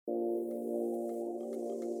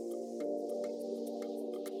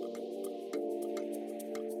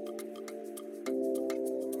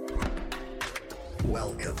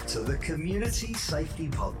Welcome to the Community Safety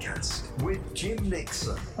Podcast with Jim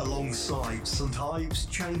Nixon, alongside St Ives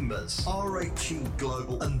Chambers, RHE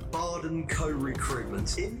Global and Barden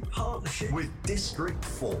Co-Recruitment in partnership with District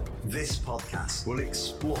 4. This podcast will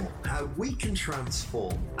explore how we can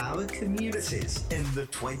transform our communities in the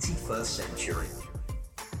 21st century.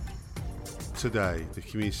 Today, the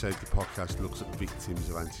Community Safety Podcast looks at victims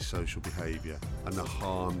of antisocial behaviour and the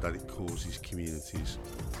harm that it causes communities.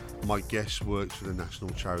 My guest works for the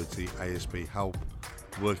national charity ASB Help,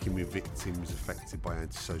 working with victims affected by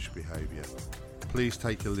antisocial behaviour. Please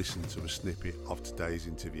take a listen to a snippet of today's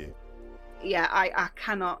interview. Yeah, I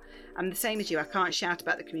cannot, I'm the same as you, I can't shout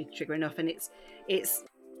about the community trigger enough, and it's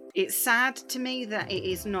sad to me that it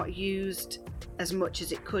is not used as much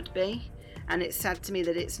as it could be. And it's sad to me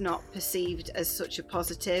that it's not perceived as such a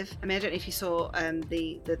positive. I mean, I don't know if you saw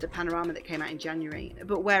the panorama that came out in January,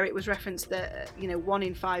 but where it was referenced that 1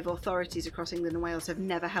 in 5 authorities across England and Wales have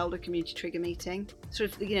never held a community trigger meeting.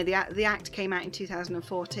 Sort of, the Act came out in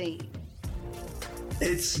 2014.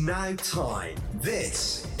 It's now time.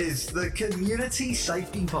 This is the Community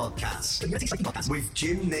Safety Podcast. Community Safety Podcast with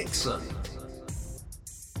Jim Nixon.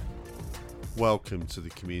 Welcome to the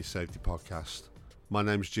Community Safety Podcast. My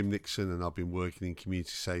name's Jim Nixon and I've been working in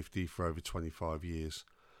community safety for over 25 years.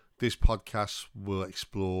 This podcast will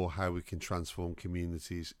explore how we can transform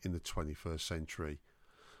communities in the 21st century.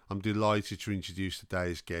 I'm delighted to introduce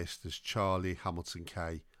today's guest as Charlie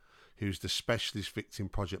Hamilton-Kay, who's the Specialist Victim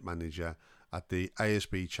Project Manager at the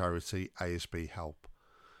ASB charity ASB Help.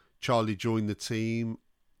 Charlie joined the team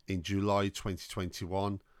in July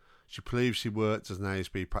 2021. She previously worked as an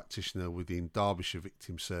ASB practitioner within Derbyshire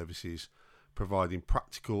Victim Services, providing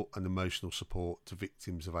practical and emotional support to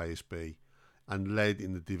victims of ASB, and led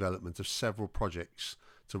in the development of several projects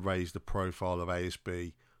to raise the profile of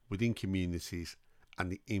ASB within communities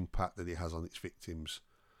and the impact that it has on its victims.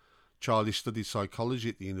 Charlie studied psychology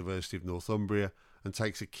at the University of Northumbria and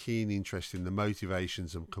takes a keen interest in the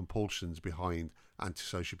motivations and compulsions behind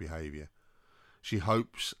antisocial behaviour. She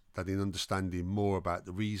hopes that in understanding more about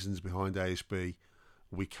the reasons behind ASB,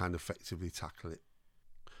 we can effectively tackle it.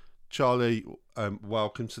 Charlie,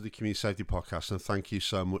 welcome to the Community Safety Podcast, and thank you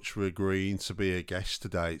so much for agreeing to be a guest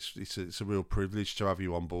today. It's a real privilege to have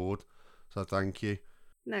you on board, so thank you.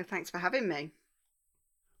 No, thanks for having me.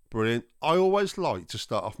 Brilliant. I always like to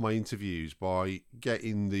start off my interviews by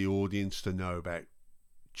getting the audience to know about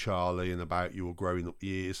Charlie and about your growing up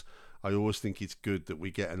years. I always think it's good that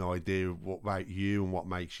we get an idea of what about you and what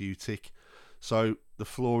makes you tick. So the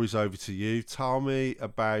floor is over to you. Tell me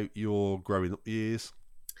about your growing up years.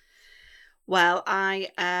 Well, I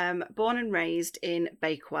am born and raised in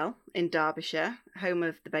Bakewell in Derbyshire, home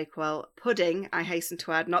of the Bakewell pudding, I hasten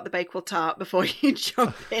to add, not the Bakewell tart, before you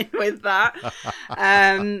jump in with that.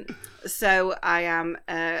 So I am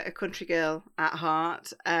a country girl at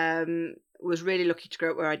heart. Was really lucky to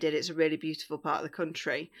grow up where I did. It's a really beautiful part of the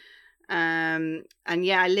country. And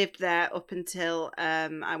yeah, I lived there up until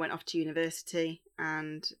I went off to university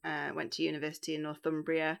and went to university in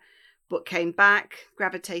Northumbria. But came back,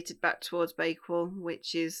 gravitated back towards Bakewell,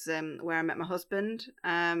 which is where I met my husband,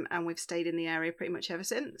 and we've stayed in the area pretty much ever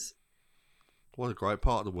since. What a great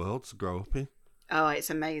part of the world to grow up in. Oh, it's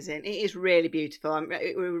amazing. It is really beautiful.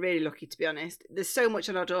 We're really lucky, to be honest. There's so much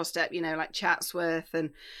on our doorstep, like Chatsworth and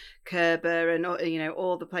Kerber and,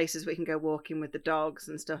 all the places we can go walking with the dogs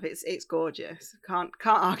and stuff. It's gorgeous. Can't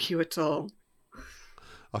argue at all.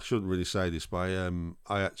 I shouldn't really say this, but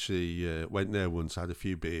I actually went there once, had a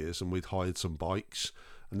few beers, and we'd hired some bikes.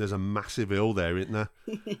 And there's a massive hill there, isn't there?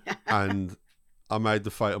 Yeah. And I made the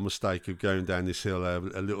fatal mistake of going down this hill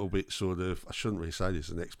a little bit sort of, I shouldn't really say this,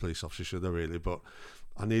 the next police officer, should I really? But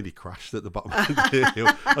I nearly crashed at the bottom of the hill.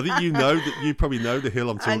 I think you probably know the hill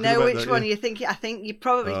I'm talking about. I know which one you're thinking. I think you're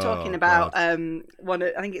probably talking about I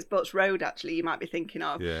think it's Butts Road, actually, you might be thinking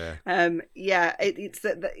of. Yeah. It's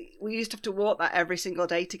that we used to have to walk that every single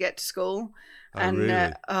day to get to school. And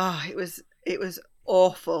really? It was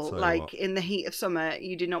awful. So in the heat of summer,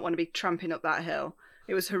 you did not want to be tramping up that hill.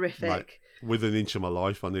 It was horrific. Like, with an inch of my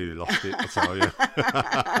life, I nearly lost it, I tell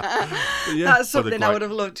you. That's something I would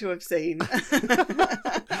have loved to have seen.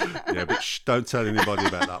 Yeah, but don't tell anybody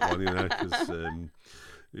about that one, because,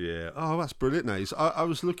 Oh, that's brilliant, Naze. I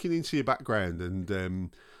was looking into your background,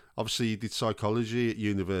 and obviously you did psychology at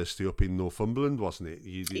university up in Northumberland, wasn't it?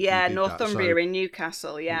 You did Northumbria in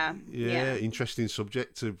Newcastle, yeah. Yeah, interesting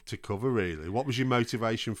subject to cover, really. What was your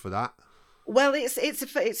motivation for that? Well, it's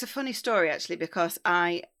a funny story, actually, because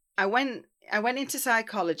I went into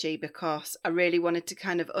psychology because I really wanted to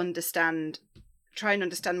kind of try and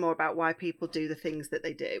understand more about why people do the things that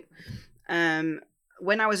they do.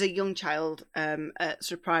 when I was a young child at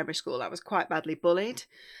sort of primary school, I was quite badly bullied.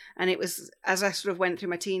 And it was as I sort of went through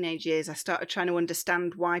my teenage years, I started trying to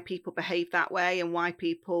understand why people behave that way and why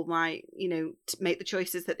people might, make the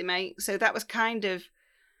choices that they make. So that was kind of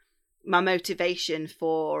my motivation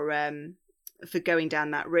for going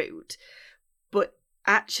down that route. But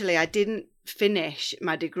actually, I didn't finish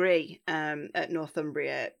my degree at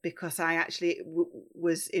Northumbria because I actually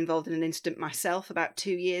was involved in an incident myself about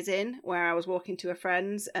 2 years in, where I was walking to a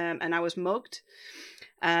friend's and I was mugged.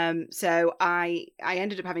 So I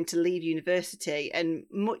ended up having to leave university, and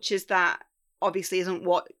much as that obviously isn't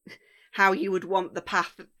how you would want the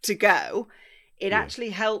path to go, it actually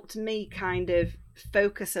helped me kind of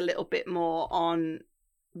focus a little bit more on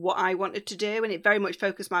what I wanted to do, and it very much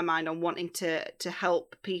focused my mind on wanting to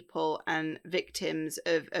help people and victims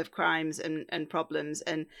of crimes and problems,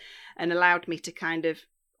 and allowed me to kind of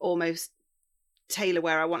almost tailor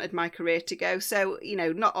where I wanted my career to go. So,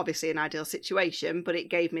 not obviously an ideal situation, but it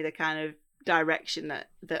gave me the kind of direction that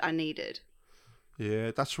I needed.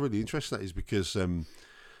 Yeah, that's really interesting, that is, because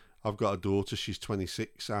I've got a daughter, she's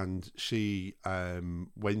 26, and she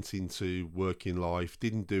went into working life,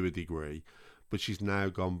 didn't do a degree, but she's now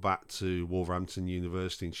gone back to Wolverhampton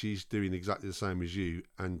University, and she's doing exactly the same as you,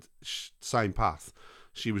 and same path.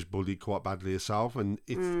 She was bullied quite badly herself, and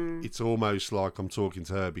it's almost like I'm talking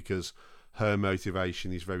to her because her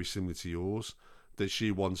motivation is very similar to yours, that she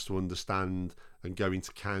wants to understand and go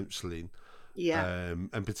into counselling,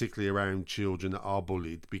 and particularly around children that are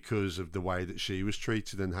bullied because of the way that she was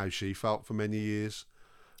treated and how she felt for many years.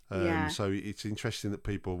 So it's interesting that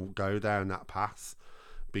people go down that path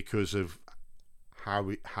because of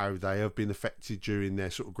how they have been affected during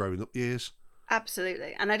their sort of growing up years.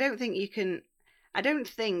 Absolutely. And I don't think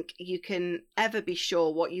you can ever be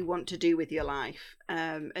sure what you want to do with your life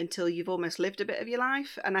until you've almost lived a bit of your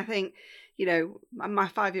life. And I think, my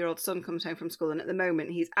 5-year-old son comes home from school, and at the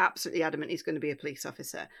moment he's absolutely adamant he's going to be a police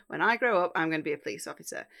officer. When I grow up, I'm going to be a police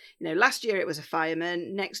officer. Last year it was a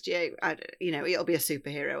fireman. Next year, it'll be a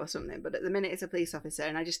superhero or something. But at the minute it's a police officer.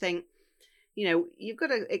 And I just think, you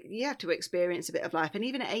have to experience a bit of life. And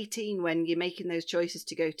even at 18, when you're making those choices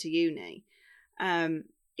to go to uni,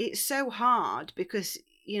 it's so hard because,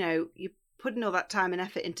 you're putting all that time and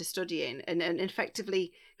effort into studying and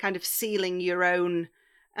effectively kind of sealing your own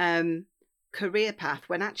career path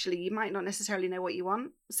when actually you might not necessarily know what you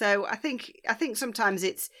want. So I think sometimes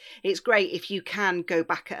it's great if you can go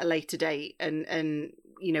back at a later date and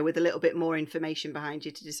with a little bit more information behind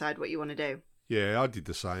you to decide what you want to do. Yeah, I did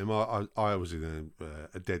the same. I was in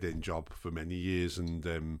a dead end job for many years,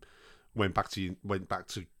 and went back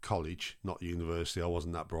to college, not university. I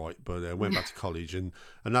wasn't that bright, but went back to college, and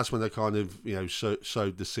that's when they kind of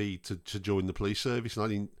sowed the seed to join the police service.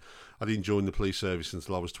 And I didn't join the police service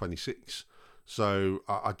until I was 26. So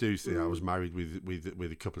I do think I was married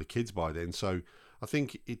with a couple of kids by then. So I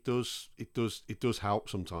think it does help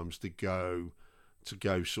sometimes to go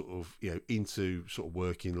sort of into sort of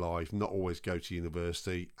working life, not always go to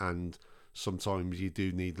university, and sometimes you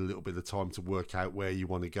do need a little bit of time to work out where you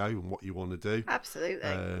want to go and what you want to do. Absolutely.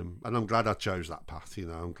 And I'm glad I chose that path.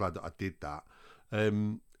 I'm glad that I did that.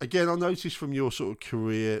 Again, I noticed from your sort of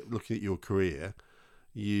career, looking at your career,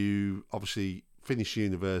 you obviously finished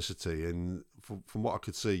university, and from what I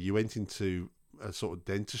could see, you went into a sort of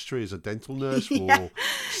dentistry as a dental nurse for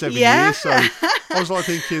 7 years. So I was like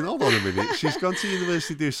thinking, hold on a minute, she's gone to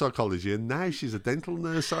university to do psychology and now she's a dental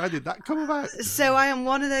nurse. So how did that come about? So I am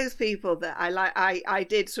one of those people that I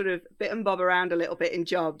did sort of bit and bob around a little bit in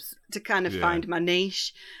jobs to kind of find my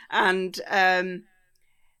niche. And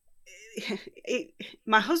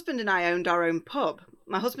my husband and I owned our own pub.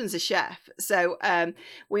 My husband's a chef, so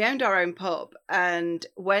we owned our own pub. And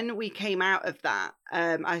when we came out of that,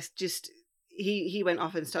 he went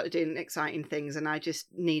off and started doing exciting things, and I just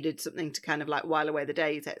needed something to kind of like while away the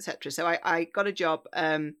days, etc. So I got a job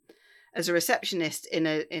as a receptionist in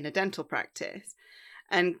a dental practice,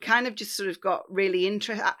 and kind of just sort of got really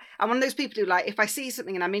interested. I'm one of those people who, like, if I see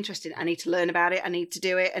something and I'm interested, I need to learn about it, I need to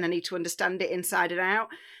do it, and I need to understand it inside and out.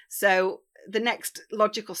 So the next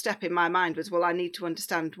logical step in my mind was, well, I need to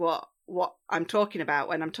understand what I'm talking about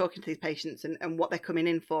when I'm talking to these patients, and what they're coming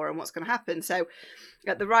in for and what's going to happen. So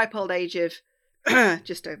at the ripe old age of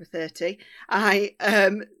just over 30, I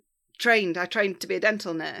trained to be a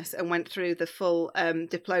dental nurse and went through the full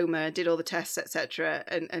diploma, did all the tests, etc.,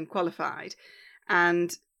 and qualified.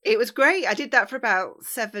 And it was great. I did that for about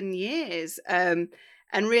 7 years and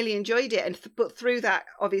really enjoyed it. But through that,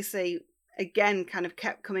 obviously, again, kind of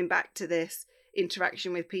kept coming back to this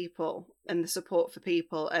interaction with people and the support for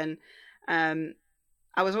people. And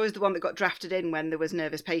I was always the one that got drafted in when there was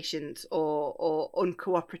nervous patients or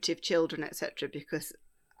uncooperative children, etc., because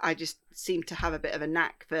I just seemed to have a bit of a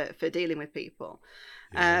knack for dealing with people.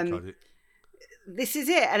 Yeah, got it. This is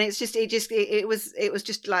it, and it was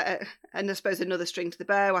just like, and I suppose another string to the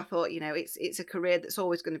bow. I thought, it's a career that's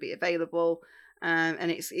always going to be available,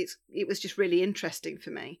 and it was just really interesting for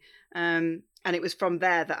me. And it was from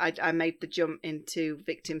there that I made the jump into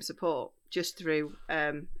victim support, just through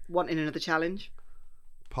wanting another challenge.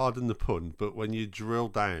 Pardon the pun, but when you drill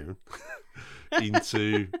down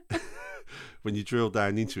into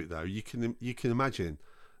it, though, you can imagine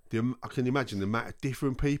I can imagine the amount of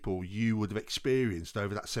different people you would have experienced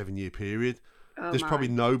over that 7-year period. There's probably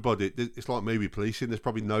nobody. It's like me with policing. There's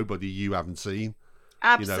probably nobody you haven't seen.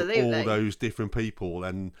 Absolutely, all those different people,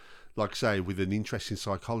 and like I say, with an interest in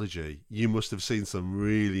psychology, you must have seen some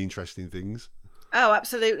really interesting things. Oh,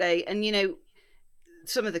 absolutely, and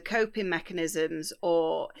some of the coping mechanisms,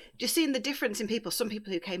 or just seeing the difference in people. Some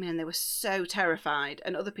people who came in and they were so terrified,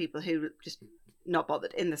 and other people who just not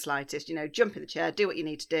bothered in the slightest. Jump in the chair, do what you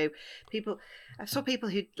need to do. I saw people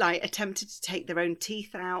who attempted to take their own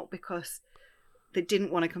teeth out because they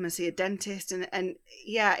didn't want to come and see a dentist, and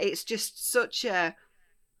yeah, it's just such a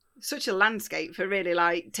landscape for really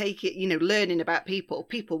learning about people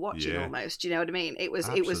watching, almost. You know what I mean? It was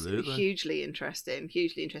hugely interesting.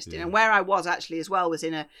 Yeah. And where I was actually as well was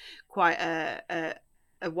in a quite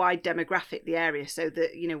a wide demographic, the area, so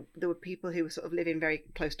that there were people who were sort of living very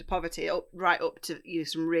close to poverty, right up to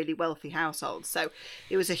some really wealthy households. So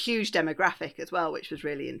it was a huge demographic as well, which was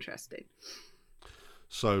really interesting.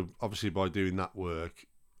 So obviously, by doing that work,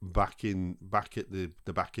 back at the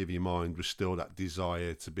back of your mind was still that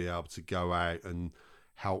desire to be able to go out and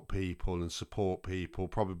help people and support people,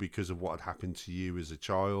 probably because of what had happened to you as a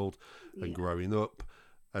child and growing up.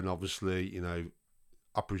 And obviously,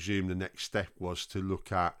 I presume the next step was to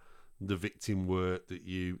look at the victim work that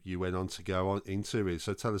you went on to go on into it.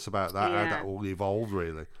 So tell us about that, how that all evolved,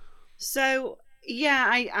 really. So,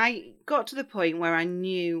 I got to the point where I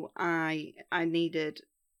knew I needed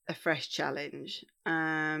a fresh challenge.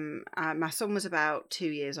 My son was about 2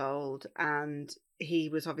 years old, and he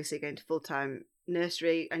was obviously going to full-time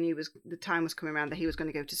nursery. I knew the time was coming around that he was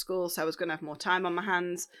going to go to school, so I was going to have more time on my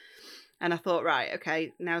hands. And I thought, right,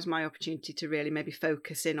 okay, now's my opportunity to really maybe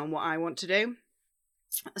focus in on what I want to do.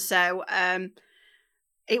 So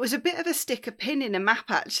it was a bit of a stick a pin in a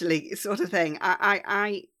map, actually, sort of thing.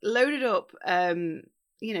 I loaded up,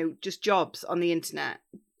 just jobs on the internet,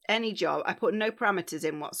 any job. I put no parameters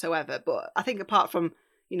in whatsoever, but I think apart from,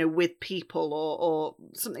 with people or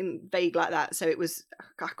something vague like that. So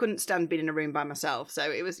I couldn't stand being in a room by myself.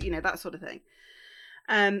 So it was, that sort of thing.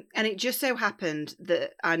 And it just so happened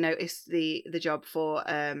that I noticed the job for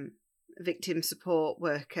victim support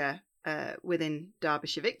worker within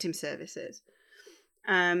Derbyshire Victim Services.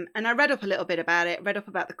 And I read up a little bit about it, read up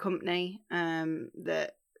about the company, the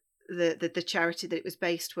charity that it was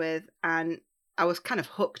based with, and I was kind of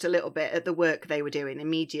hooked a little bit at the work they were doing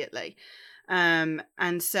immediately. And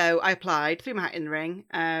so I applied, threw my hat in the ring.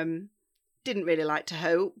 Didn't really like to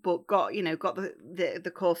hope, but got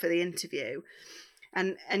the call for the interview.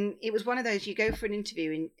 And it was one of those, you go for an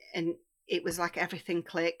interview and it was like everything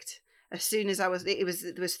clicked. As soon as there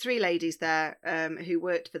was 3 ladies there who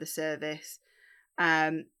worked for the service,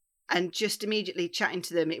 and just immediately chatting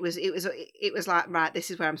to them, it was like, right, this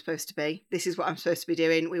is where I'm supposed to be. This is what I'm supposed to be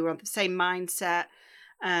doing. We were on the same mindset.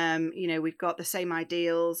 We've got the same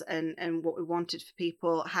ideals and what we wanted for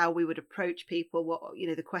people, how we would approach people, what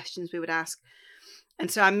the questions we would ask. And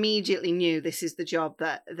so I immediately knew this is the job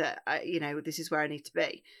that this is where I need to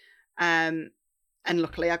be. And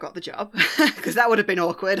luckily I got the job, because that would have been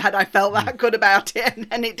awkward had I felt that good about it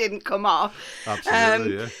and it didn't come off.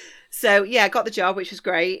 Absolutely, yeah. So I got the job, which was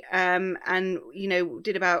great. And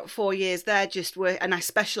did about 4 years there, and I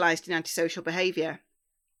specialised in antisocial behaviour,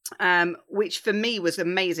 which for me was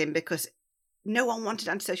amazing because no one wanted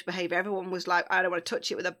antisocial behaviour. Everyone was like, I don't want to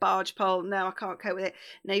touch it with a barge pole. No, I can't cope with it.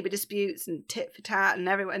 Neighbour disputes and tit for tat, and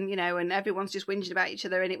everyone, and everyone's just whinging about each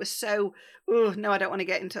other. And it was so, no, I don't want to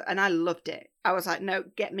get into it. And I loved it. I was like, no,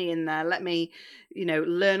 get me in there. Let me,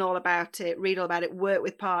 learn all about it, read all about it, work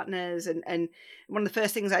with partners. And one of the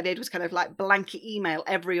first things I did was kind of like blanket email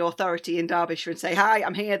every authority in Derbyshire and say, hi,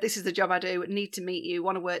 I'm here. This is the job I do. Need to meet you.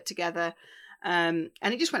 Want to work together. And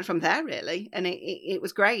it just went from there, really. And it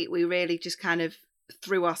was great. We really just kind of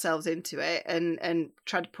threw ourselves into it and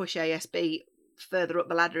tried to push ASB further up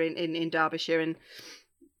the ladder in Derbyshire. And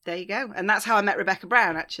there you go. And that's how I met Rebecca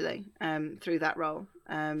Brown, actually, through that role,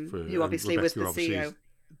 who obviously was the CEO.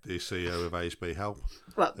 the CEO of ASB Help.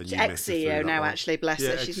 Well, ex-CEO now, actually, bless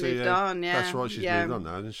her. She's moved on, yeah. That's right, she's moved on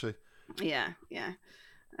now, isn't she? Yeah, yeah.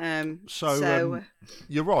 So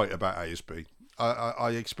you're right about ASB.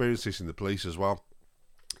 I experienced this in the police as well,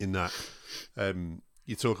 in that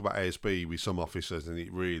you talk about ASB with some officers and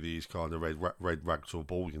it really is kind of red rag to a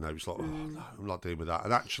bull, you know. It's like, oh, no, I'm not dealing with that.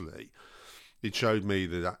 And actually, it showed me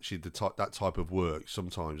that actually that type of work,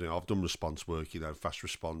 sometimes, you know, I've done response work, you know, fast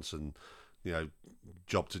response and, you know,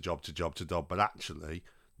 job to job, but actually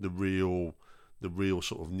the real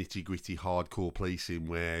sort of nitty gritty hardcore policing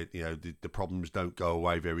where, you know, the problems don't go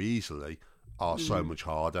away very easily are so much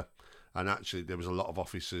harder. And actually there was a lot of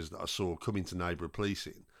officers that I saw come into neighbourhood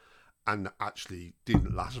policing and actually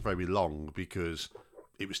didn't last very long because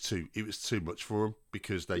it was too much for them,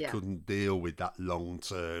 because they couldn't deal with that long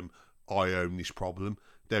term I own this problem.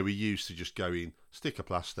 They were used to just going stick a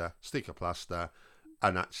plaster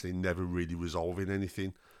and actually never really resolving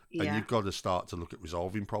anything. And you've got to start to look at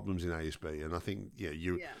resolving problems in ASB. And I think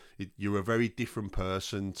you're a very different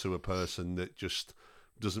person to a person that just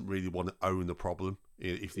doesn't really want to own the problem,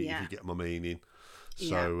 if you get my meaning.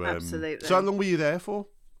 So, absolutely. So how long were you there for?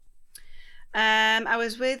 I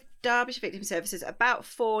was with Derbyshire Victim Services about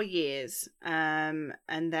 4 years, and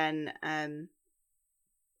then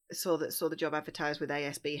saw the job advertised with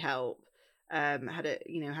ASB Help. Had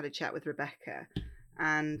a chat with Rebecca,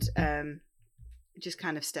 and just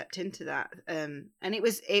kind of stepped into that. And it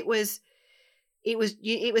was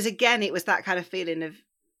that kind of feeling of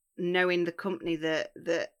knowing the company that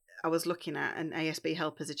I was looking at, and ASB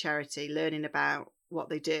Help as a charity, learning about what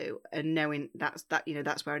they do and knowing that's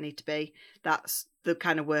where I need to be. That's the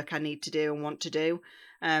kind of work I need to do and want to do.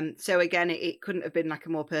 So again, it couldn't have been like a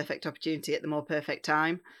more perfect opportunity at the more perfect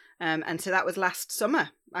time. And so that was last summer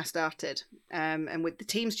I started. And with the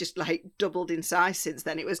team's just like doubled in size since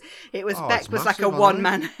then. It was Beck was like a one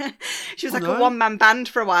man. She was like a one man band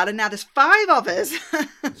for a while, and now there's 5 of us.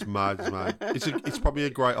 It's mad. It's probably a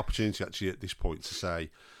great opportunity actually at this point to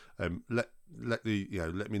say, let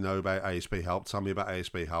me know about ASB Help. Tell me about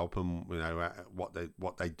ASB Help and, you know,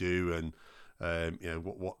 what they do and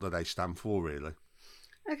what do they stand for really.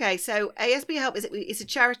 Okay, so ASB Help is a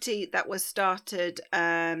charity that was started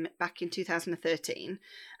back in 2013.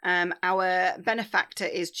 Our benefactor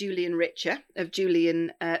is Julian Richer of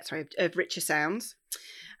Richer Sounds,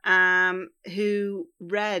 who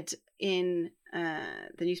read in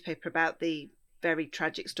the newspaper about the very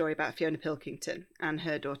tragic story about Fiona Pilkington and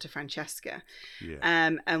her daughter Francesca,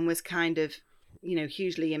 and was kind of, you know,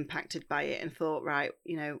 hugely impacted by it and thought, right,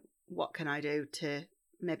 you know, what can I do to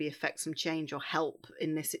maybe affect some change or help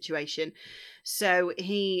in this situation? So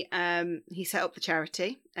he set up the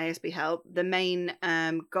charity ASB Help, the main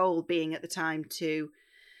goal being at the time to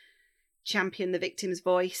champion the victim's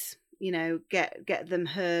voice, you know, get them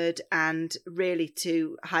heard, and really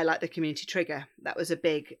to highlight the community trigger. That was a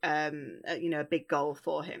big a big goal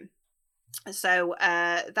for him. So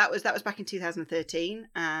that was back in 2013,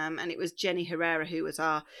 and it was Jenny Herrera who was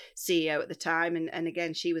our CEO at the time, and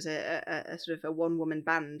again she was a sort of a one-woman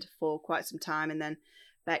band for quite some time, and then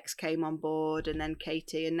Bex came on board, and then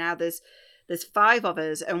Katie, and now there's 5 of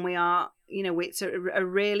us, and we are, you know, it's a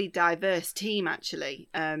really diverse team actually,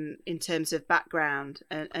 in terms of background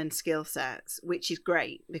and skill sets, which is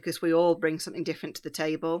great because we all bring something different to the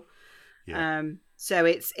table. So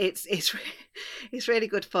it's really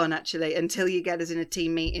good fun actually, until you get us in a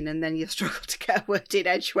team meeting and then you struggle to get a word in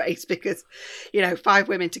edgeways because, you know, 5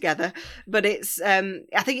 women together. But it's I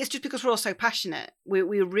think it's just because we're all so passionate.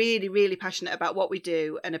 We're really, really passionate about what we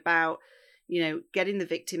do and about, you know, getting the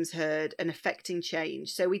victims heard and affecting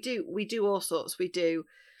change. So we do all sorts.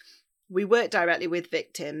 We work directly with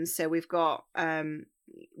victims. So we've got an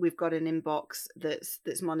inbox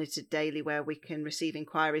that's monitored daily where we can receive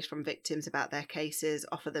inquiries from victims about their cases,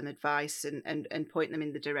 offer them advice and point them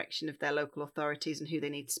in the direction of their local authorities and who they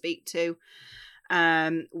need to speak to.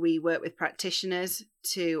 We work with practitioners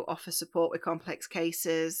to offer support with complex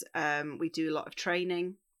cases. We do a lot of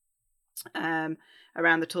training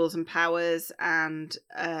around the tools and powers, and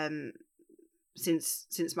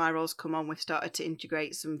since my role's come on, we've started to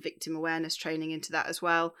integrate some victim awareness training into that as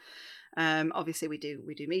well. Obviously we do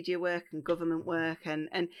media work and government work,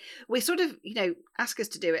 and we sort of, you know, ask us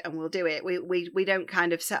to do it and we'll do it. We don't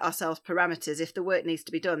kind of set ourselves parameters. If the work needs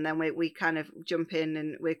to be done, then we kind of jump in,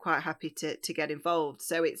 and we're quite happy to get involved.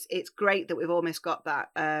 So it's great that we've almost got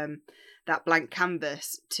that blank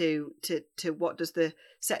canvas to what does the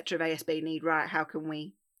sector of ASB need, right? How can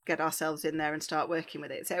we get ourselves in there and start working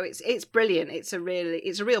with it? So it's brilliant. It's a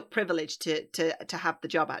real privilege to have the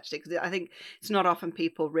job actually, because I think it's not often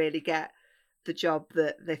people really get the job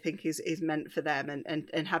that they think is meant for them,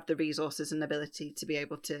 and have the resources and ability to be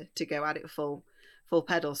able to go at it full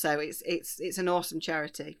pedal. So it's an awesome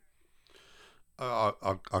charity. I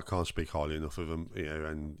can't speak highly enough of them,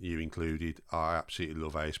 and you included. I absolutely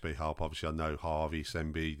love ASB Help. Obviously, I know Harvey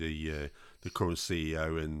Semby, the current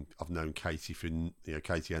CEO, and I've known Katie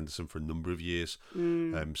Katie Anderson for a number of years.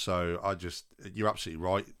 So you're absolutely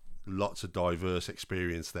right. Lots of diverse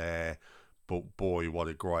experience there, but boy, what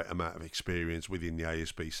a great amount of experience within the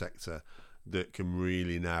ASB sector that can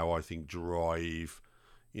really now, I think, drive,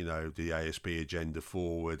 the ASB agenda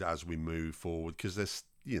forward as we move forward, because there's.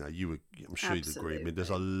 I'm sure you'd agree with me.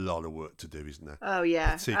 There's a lot of work to do, isn't there? Oh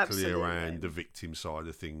yeah, particularly absolutely. Around the victim side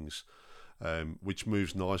of things, which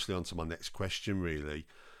moves nicely onto my next question. Really,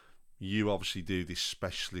 you obviously do this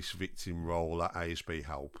specialist victim role at ASB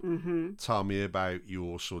Help. Mm-hmm. Tell me about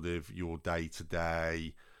your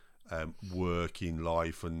day-to-day working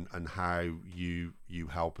life and how you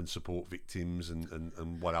help and support victims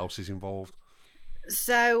and what else is involved.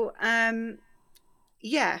 So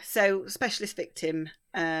so specialist victim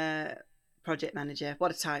project manager.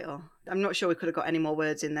 What a title. I'm not sure we could have got any more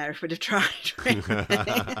words in there if we'd have tried. Really.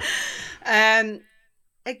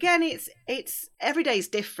 Again, it's every day is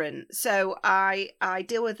different. So I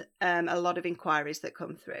deal with a lot of inquiries that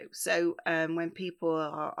come through. So when people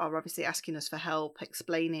are obviously asking us for help,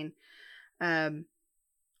 explaining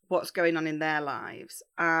what's going on in their lives,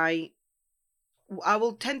 I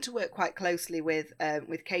will tend to work quite closely with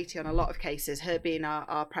Katie on a lot of cases, her being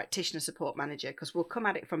our practitioner support manager, because we'll come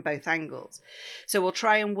at it from both angles. So we'll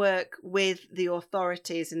try and work with the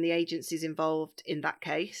authorities and the agencies involved in that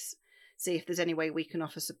case, see if there's any way we can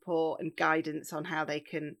offer support and guidance on how they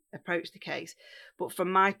can approach the case. But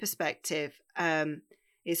from my perspective,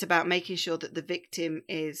 it's about making sure that the victim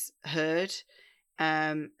is heard,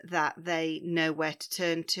 that they know where to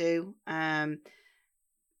turn to.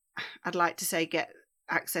 I'd like to say get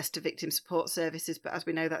access to victim support services, but as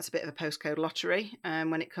we know, that's a bit of a postcode lottery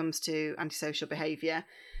when it comes to antisocial behaviour.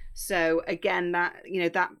 So again, that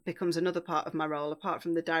becomes another part of my role, apart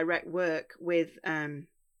from the direct work with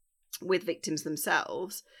victims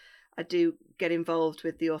themselves. I do get involved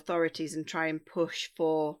with the authorities and try and push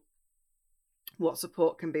for what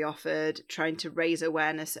support can be offered, trying to raise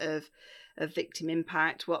awareness of victim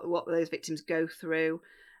impact, what those victims go through.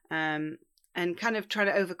 And kind of trying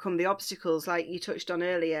to overcome the obstacles, like you touched on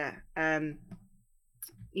earlier.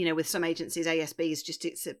 With some agencies, ASB is just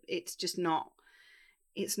it's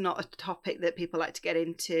not a topic that people like to get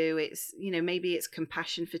into. It's maybe it's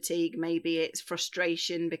compassion fatigue, maybe it's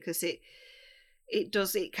frustration, because it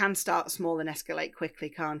can start small and escalate quickly,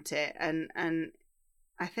 can't it? And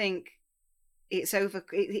I think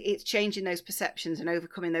it's changing those perceptions and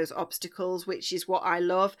overcoming those obstacles, which is what I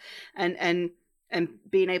love, and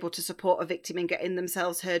being able to support a victim in getting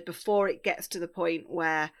themselves heard before it gets to the point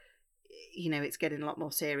where, it's getting a lot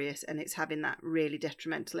more serious and it's having that really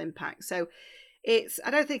detrimental impact. So I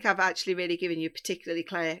don't think I've actually really given you a particularly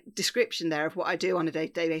clear description there of what I do on a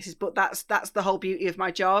day-to-day basis, but that's the whole beauty of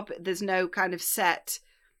my job. There's no set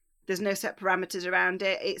parameters around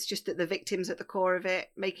it. It's just that the victim's at the core of it,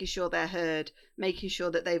 making sure they're heard, making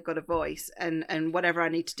sure that they've got a voice, and whatever I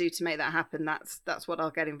need to do to make that happen, that's what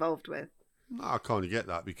I'll get involved with. I kind of get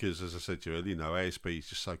that, because, as I said to you earlier, ASB is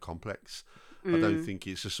just so complex. I don't think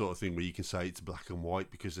it's the sort of thing where you can say it's black and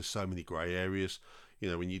white, because there's so many grey areas.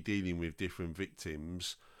 When you're dealing with different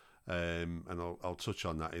victims, and I'll touch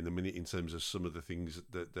on that in a minute in terms of some of the things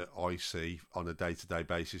that I see on a day-to-day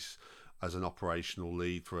basis as an operational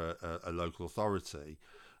lead for a local authority.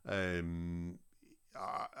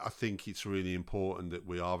 I think it's really important that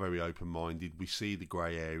we are very open-minded. We see the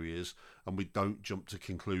grey areas and we don't jump to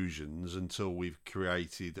conclusions until we've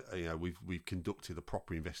created, we've conducted a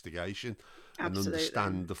proper investigation. Absolutely. And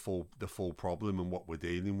understand the full problem and what we're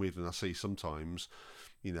dealing with. And I see sometimes,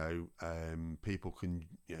 people can,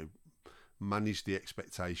 manage the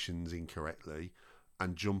expectations incorrectly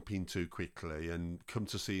and jump in too quickly and come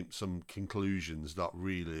to see some conclusions that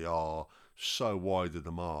really are so wide of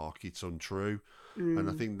the mark, it's untrue. And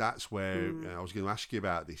I think that's where I was going to ask you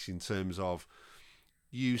about this, in terms of,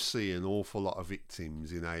 you see an awful lot of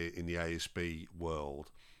victims in the ASB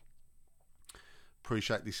world.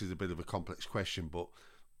 Appreciate this is a bit of a complex question, but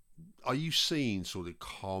are you seeing sort of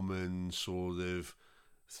common sort of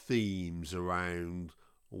themes around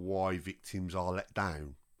why victims are let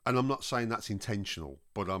down? And I'm not saying that's intentional,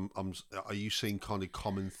 but are you seeing kind of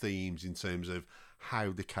common themes in terms of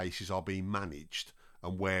how the cases are being managed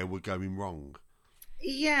and where we're going wrong?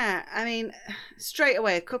 Yeah, I mean, straight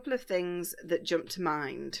away, a couple of things that jump to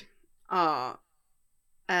mind are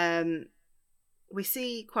we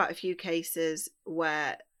see quite a few cases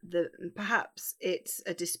where perhaps it's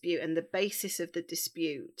a dispute and the basis of the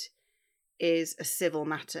dispute is a civil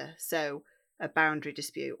matter, so a boundary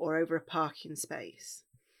dispute or over a parking space.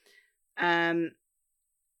 And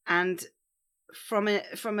from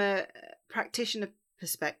a practitioner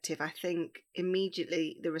perspective, I think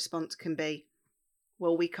immediately the response can be,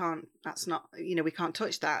 well, we can't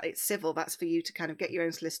touch that. It's civil. That's for you to kind of get your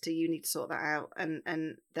own solicitor. You need to sort that out.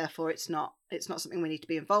 And therefore it's not something we need to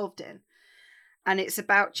be involved in. And it's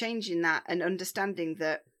about changing that and understanding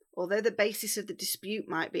that although the basis of the dispute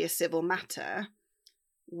might be a civil matter,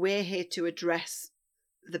 we're here to address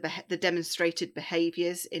the demonstrated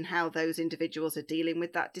behaviours in how those individuals are dealing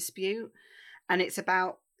with that dispute. And it's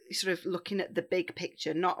about sort of looking at the big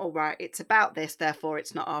picture, not, all right, it's about this, therefore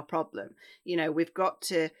it's not our problem. We've got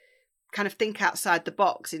to kind of think outside the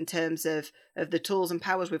box in terms of the tools and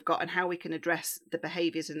powers we've got and how we can address the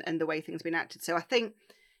behaviours and the way things have been acted. So I think,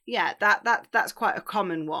 that's quite a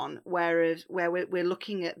common one, where we're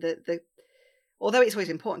looking at the although it's always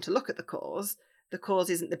important to look at the cause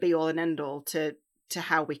isn't the be all and end all to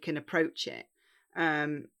how we can approach it.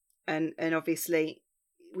 And obviously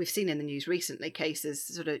we've seen in the news recently cases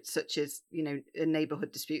sort of such as,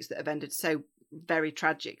 neighbourhood disputes that have ended so very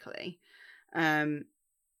tragically,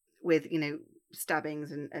 with,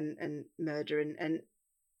 stabbings and murder. And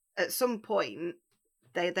at some point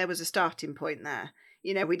there was a starting point there.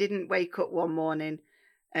 We didn't wake up one morning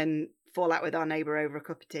and fall out with our neighbour over a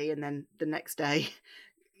cup of tea and then the next day,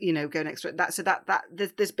 go next to that. So that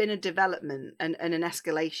there's been a development and an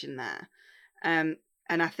escalation there.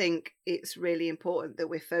 And I think it's really important that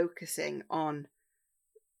we're focusing on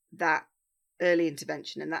that early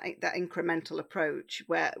intervention and that incremental approach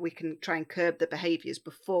where we can try and curb the behaviours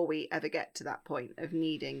before we ever get to that point of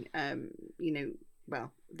needing,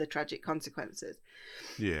 the tragic consequences.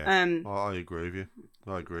 Yeah, I agree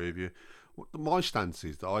with you. My stance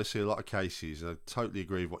is that I see a lot of cases, and I totally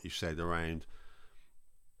agree with what you said around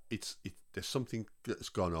there's something that's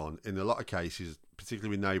gone on in a lot of cases, particularly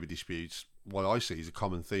with neighbour disputes. What I see is a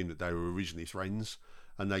common theme that they were originally friends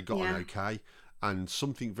and they got on okay, and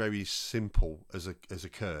something very simple has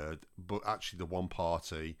occurred, but actually the one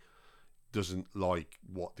party doesn't like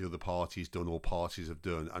what the other party's done or parties have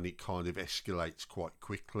done, and it kind of escalates quite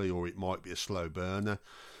quickly, or it might be a slow burner.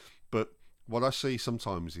 But what I see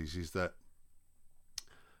sometimes is that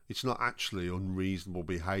it's not actually unreasonable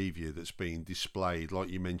behaviour that's being displayed. Like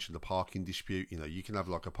you mentioned, the parking dispute, you can have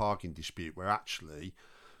like a parking dispute where actually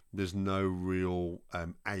there's no real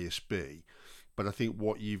ASB. But I think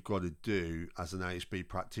what you've got to do as an ASB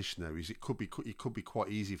practitioner is it could be quite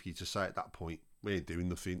easy for you to say at that point, we ain't doing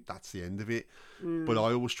nothing, that's the end of it. But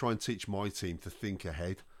I always try and teach my team to think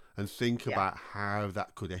ahead and think about how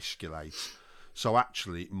that could escalate. So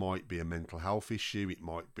actually it might be a mental health issue, it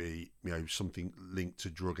might be something linked to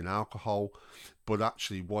drug and alcohol, but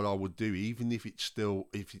actually what I would do, even if it's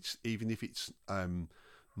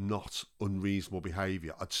not unreasonable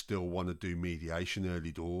behaviour, I'd still want to do mediation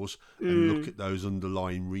early doors and look at those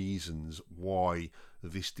underlying reasons why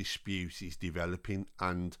this dispute is developing,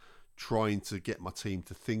 and trying to get my team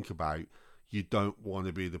to think about, you don't want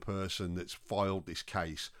to be the person that's filed this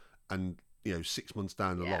case and 6 months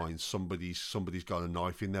down the line somebody's got a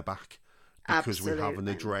knife in their back because we haven't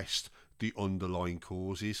addressed the underlying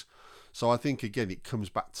causes. So I think again it comes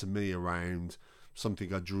back to me around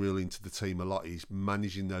something I drill into the team a lot, is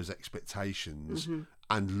managing those expectations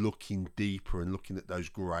and looking deeper and looking at those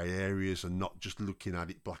grey areas and not just looking at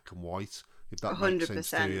it black and white, if that 100%. Makes sense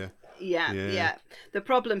to you. Yeah. The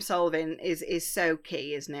problem solving is so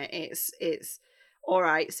key, isn't it? It's all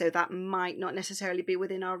right, so that might not necessarily be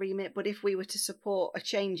within our remit, but if we were to support a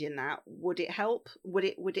change in that, would it help? Would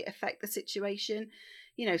it affect the situation?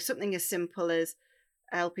 Something as simple as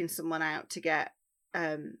helping someone out to get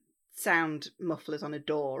sound mufflers on a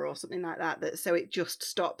door or something like that so it just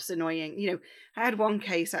stops annoying. I had one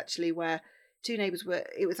case actually where two neighbours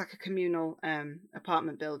it was like a communal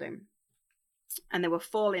apartment building, and they were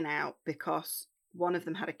falling out because one of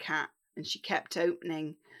them had a cat and she kept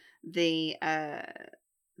opening the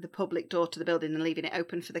public door to the building and leaving it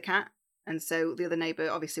open for the cat. And so the other neighbour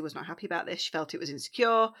obviously was not happy about this. She felt it was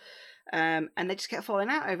insecure, and they just kept falling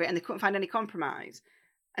out over it, and they couldn't find any compromise.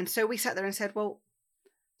 And so we sat there and said, well,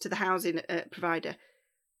 to the housing provider,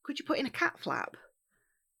 could you put in a cat flap?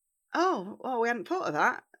 Oh, we hadn't thought of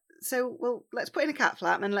that. So, well, let's put in a cat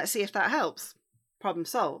flap and let's see if that helps. Problem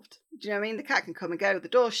solved. Do you know what I mean? The cat can come and go. The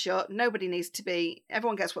door's shut. Nobody needs to be.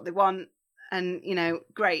 Everyone gets what they want. And,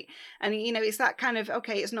 great. And, it's that kind of,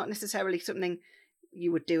 okay, it's not necessarily something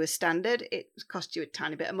you would do as standard. It cost you a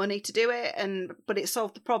tiny bit of money to do it, but it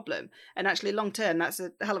solved the problem. And actually, long term, that's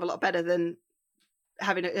a hell of a lot better than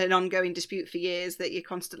having an ongoing dispute for years that you're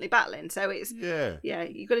constantly battling. So it's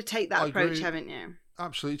you've got to take that approach, haven't you?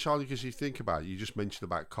 Absolutely, Charlie. Because you think about it, you just mentioned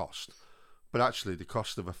about cost, but actually, the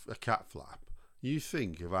cost of a cat flap. You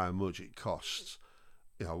think of how much it costs.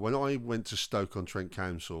 You know, when I went to Stoke-on-Trent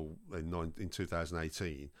Council in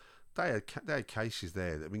 2018. They had cases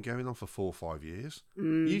there that have been going on for 4 or 5 years.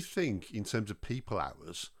 You think, in terms of people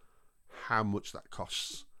hours, how much that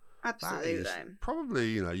costs. Absolutely. That is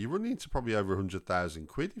probably, you run into probably over 100,000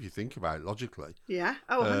 quid if you think about it logically. Yeah.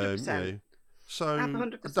 Oh, 100%. So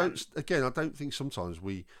 100%. I don't think sometimes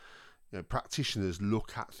we, practitioners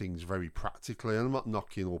look at things very practically. And I'm not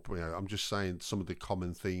knocking or, I'm just saying some of the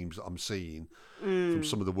common themes that I'm seeing from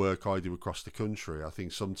some of the work I do across the country. I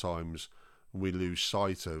think sometimes we lose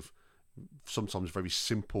sight of sometimes very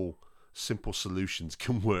simple solutions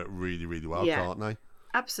can work really, really well, can't they?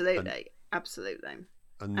 Absolutely.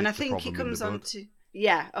 And I think it comes on to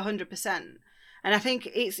 100%. And I think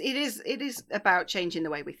it is about changing the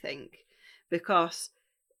way we think, because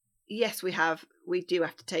yes, we do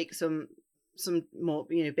have to take some more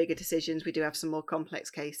bigger decisions. We do have some more complex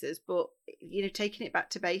cases, but taking it back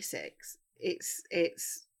to basics,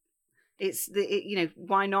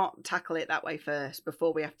 why not tackle it that way first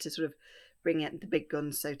before we have to sort of bring in the big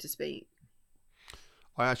guns, so to speak?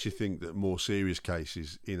 I actually think that more serious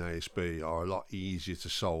cases in ASB are a lot easier to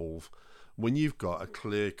solve when you've got a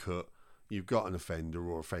clear cut, you've got an offender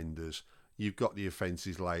or offenders, you've got the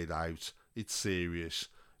offences laid out, it's serious,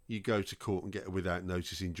 you go to court and get a without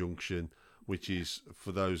notice injunction, which is,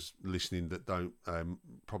 for those listening that don't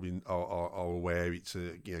probably are aware, it's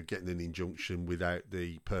getting an injunction without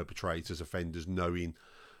the perpetrators, offenders knowing,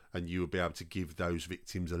 and you will be able to give those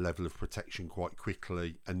victims a level of protection quite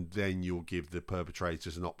quickly, and then you'll give the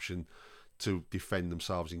perpetrators an option to defend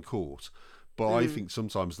themselves in court. But I think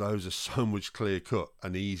sometimes those are so much clear cut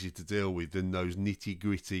and easy to deal with than those nitty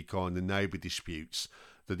gritty kind of neighbour disputes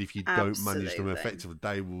that if you don't manage them effectively,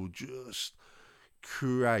 they will just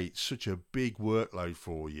create such a big workload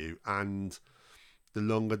for you, and the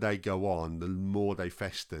longer they go on, the more they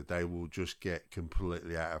fester, they will just get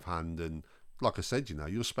completely out of hand. And like I said,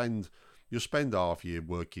 you'll spend half your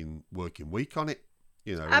working week on it,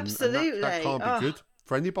 absolutely, and that can't be good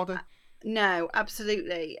for anybody. No,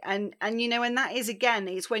 absolutely. And and that is, again,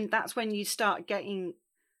 that's when you start getting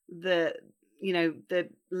the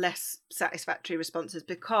less satisfactory responses,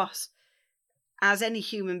 because as any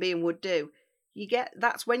human being would do,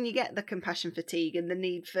 that's when you get the compassion fatigue and the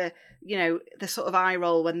need for, the sort of eye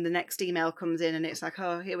roll when the next email comes in and it's like,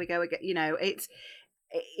 oh, here we go again. It's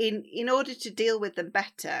in order to deal with them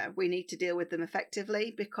better, we need to deal with them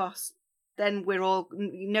effectively, because then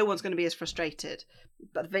no one's going to be as frustrated,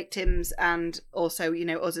 but the victims and also,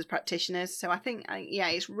 us as practitioners. So I think,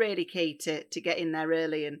 it's really key to get in there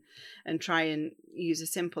early and try and use a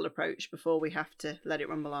simple approach before we have to let it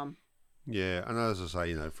rumble on. Yeah, and as I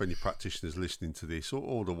say, for any practitioners listening to this,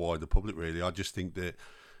 or the wider public really, I just think that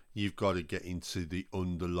you've got to get into the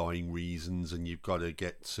underlying reasons, and you've got to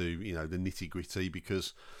get to, the nitty gritty,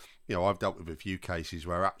 because, I've dealt with a few cases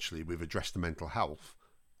where actually we've addressed the mental health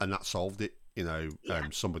and that solved it.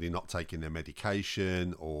 Somebody not taking their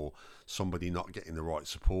medication or somebody not getting the right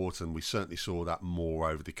support. And we certainly saw that more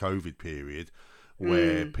over the COVID period,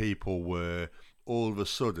 where people were all of a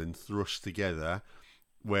sudden thrust together,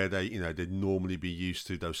 where they'd normally be used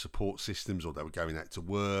to those support systems, or they were going out to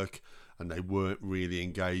work and they weren't really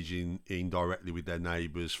engaging indirectly with their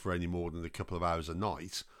neighbours for any more than a couple of hours a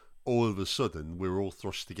night. All of a sudden, we're all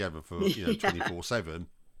thrust together for 24/7.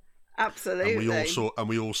 Absolutely. And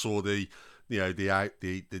we all saw the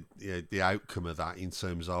outcome of that in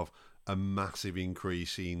terms of a massive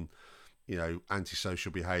increase in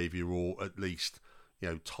antisocial behaviour, or at least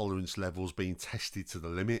tolerance levels being tested to the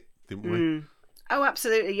limit, didn't we? Oh,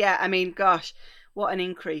 absolutely, yeah. I mean, gosh, what an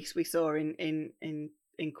increase we saw in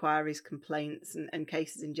inquiries, complaints, and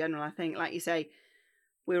cases in general. I think, like you say,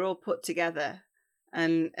 we were all put together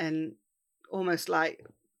and almost like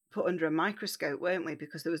put under a microscope, weren't we?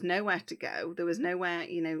 Because there was nowhere to go, there was nowhere,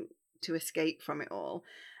 to escape from it all.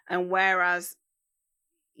 And whereas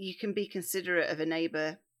you can be considerate of a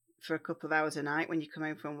neighbour for a couple of hours a night when you come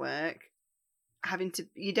home from work,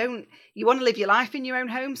 you want to live your life in your own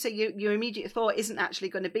home, so your immediate thought isn't actually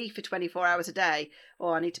going to be for 24 hours a day,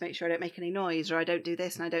 I need to make sure I don't make any noise, or I don't do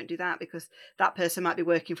this and I don't do that because that person might be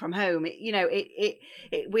working from home.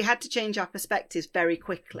 We had to change our perspectives very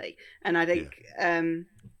quickly, and I think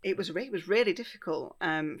it was really difficult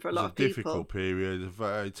for a lot of people. Difficult period.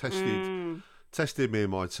 tested me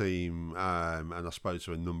and my team, and I spoke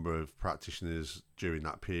to a number of practitioners during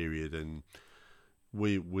that period, and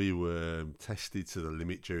we were tested to the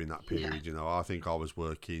limit during that period. You know, I think I was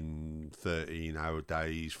working 13-hour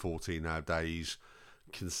days, 14-hour days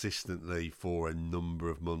consistently for a number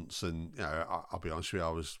of months, and you know, I'll be honest with you,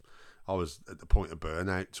 I was at the point of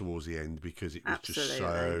burnout towards the end because it was just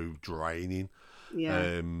so draining.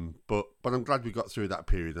 Yeah. But I'm glad we got through that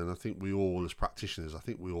period, and I think we all, as practitioners,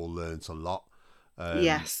 we all learnt a lot.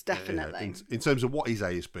 Yes, definitely. In terms of what is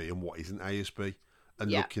ASB and what isn't ASB,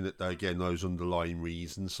 and looking at those underlying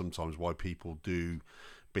reasons sometimes why people do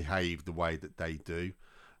behave the way that they do.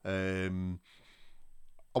 I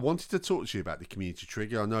wanted to talk to you about the community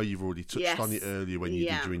trigger. I know you've already touched on it earlier when you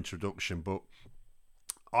did your introduction, but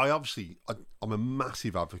I'm a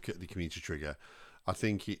massive advocate of the community trigger. I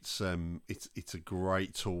think it's a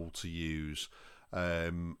great tool to use,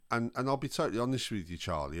 and I'll be totally honest with you,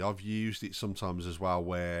 Charlie. I've used it sometimes as well,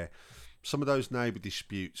 where some of those neighbour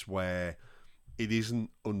disputes where it isn't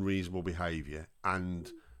unreasonable behaviour, and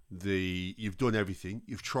you've done everything,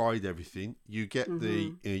 you've tried everything. You get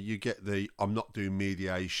the I'm not doing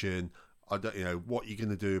mediation. I don't, what you're going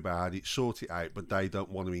to do about it, sort it out, but they don't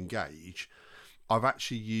want to engage. I've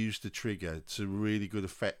actually used the trigger to really good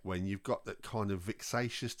effect when you've got that kind of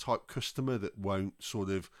vexatious type customer that won't sort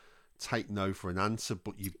of take no for an answer,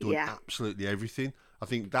 but you've done absolutely everything. I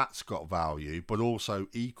think that's got value, but also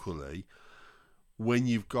equally, when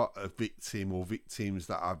you've got a victim or victims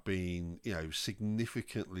that have been,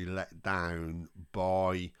 significantly let down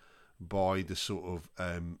by the sort of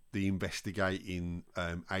the investigating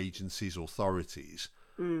agencies, authorities,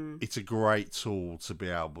 it's a great tool to be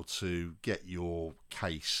able to get your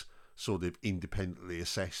case sort of independently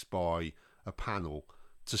assessed by a panel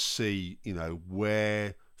to see,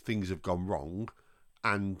 where things have gone wrong,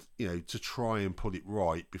 and, to try and put it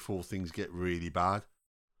right before things get really bad.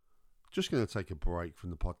 Just going to take a break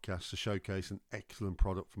from the podcast to showcase an excellent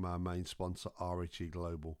product from our main sponsor, RHE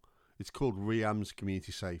Global. It's called REAMS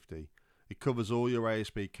Community Safety. It covers all your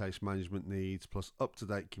ASB case management needs, plus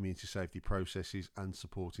up-to-date community safety processes and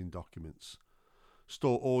supporting documents.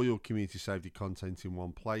 Store all your community safety content in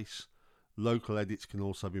one place. Local edits can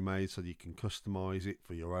also be made so that you can customise it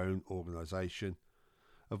for your own organisation.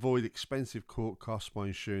 Avoid expensive court costs by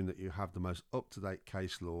ensuring that you have the most up-to-date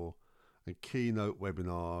case law, and keynote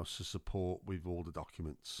webinars to support with all the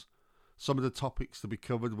documents. Some of the topics to be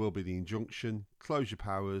covered will be the injunction, closure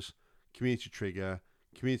powers, community trigger,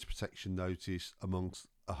 community protection notice, amongst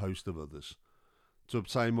a host of others. To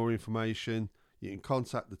obtain more information, you can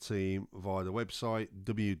contact the team via the website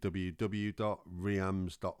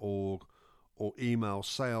www.reams.org or email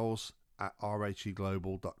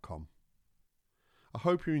sales@rheglobal.com. I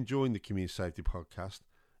hope you're enjoying the Community Safety Podcast.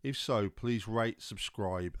 If so, please rate,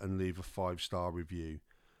 subscribe and leave a 5-star review.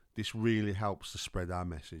 This really helps to spread our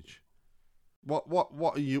message. What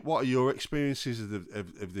are your experiences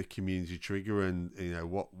of the community trigger, and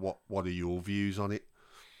what are your views on it?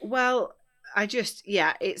 Well, it's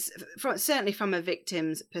certainly from a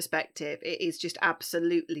victim's perspective, it is just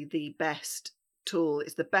absolutely the best tool.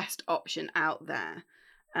 It's the best option out there.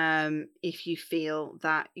 If you feel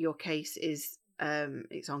that your case is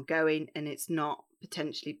it's ongoing and it's not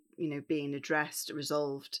potentially being addressed,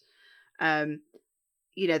 resolved, the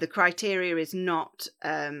criteria is not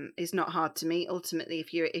hard to meet. Ultimately,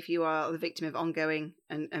 if you are the victim of ongoing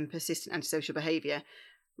and persistent antisocial behaviour,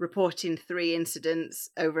 reporting 3 incidents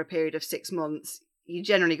over a period of 6 months, you're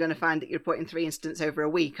generally going to find that you're reporting 3 incidents over a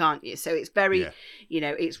week, aren't you? So it's very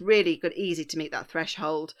it's really easy to meet that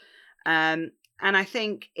threshold, and I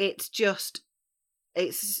think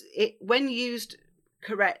when used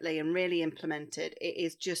correctly and really implemented, it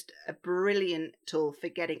is just a brilliant tool for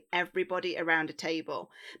getting everybody around a table,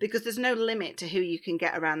 because there's no limit to who you can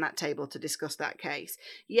get around that table to discuss that case.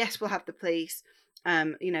 Yes, we'll have the police,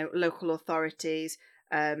 local authorities,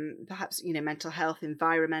 perhaps mental health,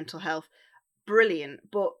 environmental health, brilliant.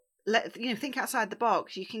 But think outside the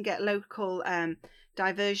box. You can get local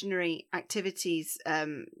diversionary activities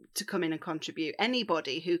to come in and contribute.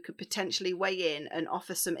 Anybody who could potentially weigh in and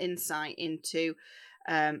offer some insight into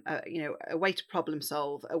a way to problem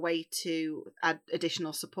solve, a way to add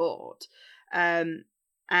additional support, and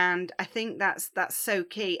I think that's so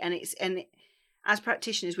key. And as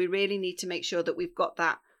practitioners, we really need to make sure that we've got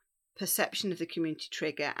that perception of the community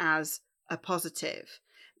trigger as a positive,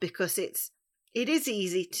 because it is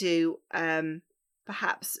easy to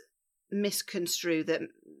perhaps misconstrue that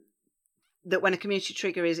when a community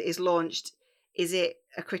trigger is launched, is it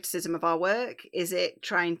a criticism of our work? Is it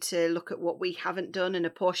trying to look at what we haven't done and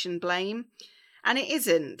apportion blame? And it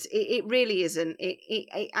isn't. It really isn't.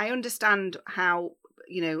 I understand how,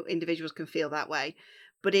 individuals can feel that way,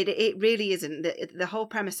 but it really isn't. The whole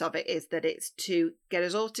premise of it is that it's to get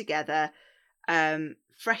us all together,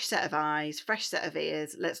 fresh set of eyes, fresh set of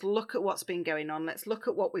ears. Let's look at what's been going on. Let's look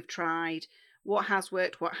at what we've tried, what has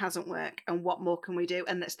worked, what hasn't worked, and what more can we do?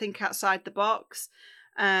 And let's think outside the box.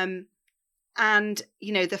 And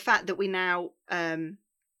the fact that we now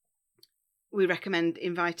we recommend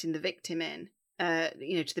inviting the victim in,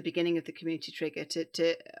 to the beginning of the community trigger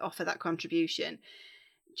to offer that contribution,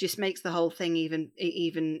 just makes the whole thing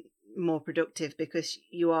even more productive, because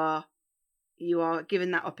you are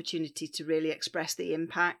given that opportunity to really express the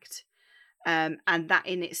impact, and that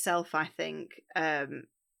in itself, I think,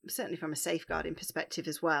 certainly from a safeguarding perspective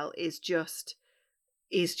as well, is just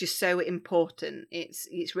so important.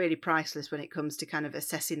 It's really priceless when it comes to kind of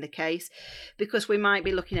assessing the case, because we might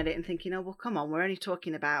be looking at it and thinking, oh well, come on, we're only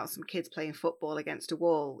talking about some kids playing football against a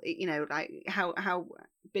wall. Like how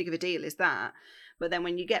big of a deal is that? But then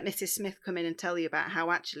when you get Mrs. Smith come in and tell you about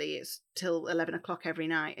how actually it's till 11 o'clock every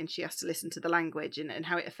night and she has to listen to the language and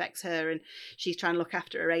how it affects her, and she's trying to look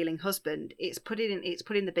after her ailing husband, it's putting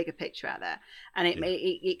the bigger picture out there, and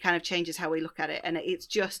it kind of changes how we look at it. And it's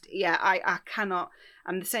just, I cannot,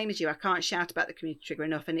 I'm the same as you, I can't shout about the community trigger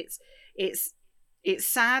enough. And it's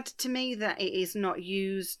sad to me that it is not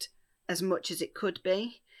used as much as it could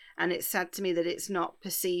be. And it's sad to me that it's not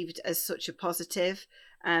perceived as such a positive.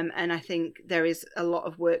 And I think there is a lot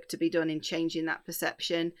of work to be done in changing that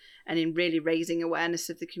perception and in really raising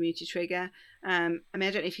awareness of the community trigger. I don't know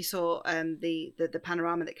if you saw the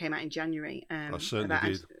panorama that came out in January. I certainly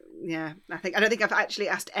did. I don't think I've actually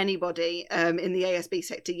asked anybody in the ASB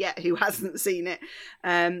sector yet who hasn't seen it,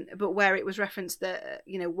 but where it was referenced that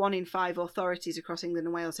 1 in 5 authorities across England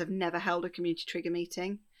and Wales have never held a community trigger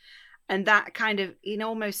meeting, and that kind of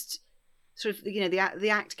almost sort of the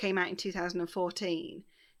Act came out in 2014.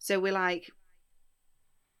 So we're like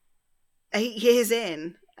 8 years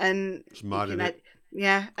in, and it's mad, isn't it?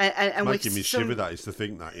 Yeah, and it's making me shiver. That is to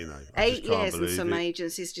think that 8 years, and some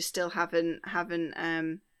agencies just still haven't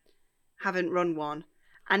run one.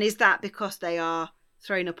 And is that because they are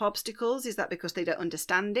throwing up obstacles? Is that because they don't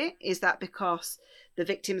understand it? Is that because the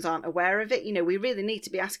victims aren't aware of it? We really need to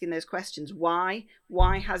be asking those questions. Why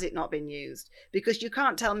has it not been used? Because you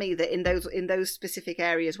can't tell me that in those specific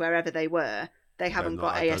areas, wherever they were, they haven't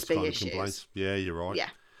got ASB issues. Yeah, you're right.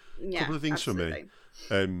 Yeah. Couple of things absolutely.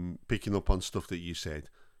 for me. Picking up on stuff that you said,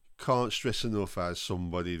 can't stress enough as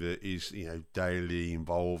somebody that is daily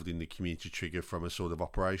involved in the community trigger from a sort of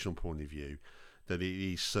operational point of view, that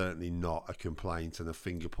it is certainly not a complaint and a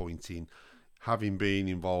finger pointing. Having been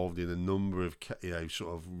involved in a number of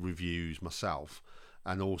sort of reviews myself,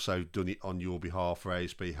 and also done it on your behalf for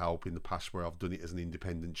ASB Help in the past, where I've done it as an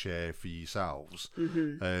independent chair for yourselves.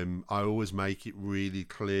 Mm-hmm. I always make it really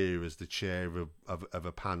clear as the chair of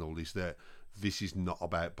a panel is that this is not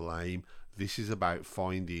about blame. This is about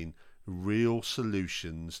finding real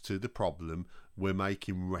solutions to the problem. We're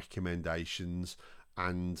making recommendations,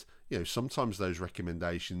 and sometimes those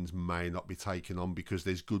recommendations may not be taken on because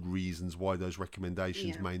there's good reasons why those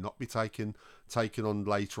recommendations may not be taken on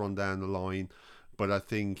later on down the line. But I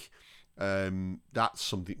think that's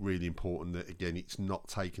something really important, that again, it's not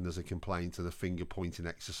taken as a complaint and a finger pointing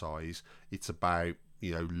exercise. It's about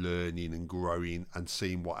learning and growing and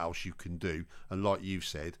seeing what else you can do. And like you've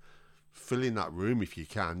said, fill in that room if you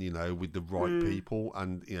can, with the right people.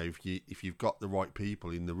 And if you've got the right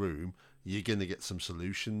people in the room, you're going to get some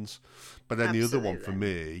solutions. But then the other one for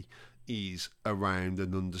me is around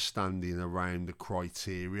an understanding around the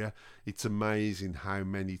criteria. It's amazing how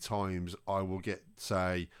many times I will get,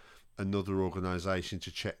 say, another organisation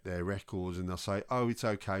to check their records, and they'll say, oh, it's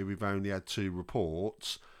okay, we've only had 2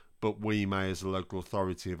 reports, but we may as a local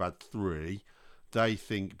authority have had 3. They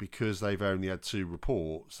think because they've only had 2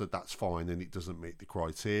 reports that's fine and it doesn't meet the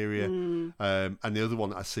criteria. And the other one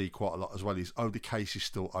that I see quite a lot as well is, the case is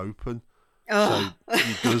still open. So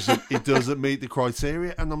it doesn't meet the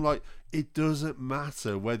criteria, and I'm like, it doesn't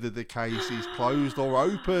matter whether the case is closed or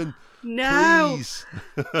open. No, please.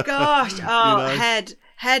 Gosh,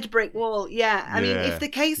 head brick wall. Yeah, I mean, if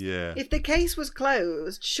the case was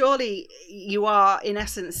closed, surely you are in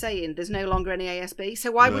essence saying there's no longer any ASB.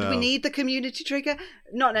 So why would we need the community trigger?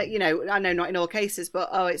 Not, I know not in all cases, but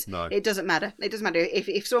it doesn't matter. It doesn't matter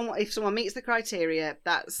if someone meets the criteria.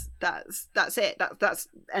 That's it. That's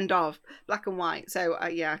end of, black and white. So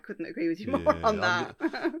I couldn't agree with you more on that.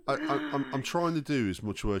 I'm trying to do as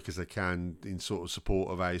much work as I can in sort of support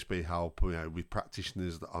of ASB Help, with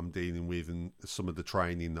practitioners that I'm dealing with and some of the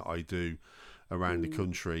training that I do. around the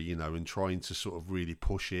country, you know, and trying to sort of really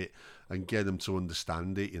push it and get them to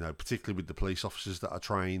understand it, you know, particularly with the police officers that I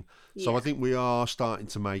train. So I think we are starting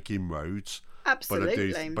to make inroads.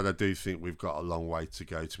 Absolutely. But I do think we've got a long way to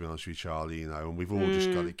go, to be honest with you, Charlie, you know, and we've all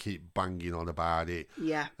just got to keep banging on about it.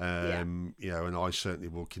 Yeah. You know, and I certainly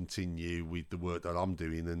will continue with the work that I'm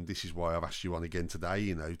doing, and this is why I've asked you on again today,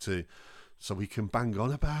 you know, so we can bang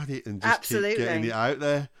on about it and just keep getting it out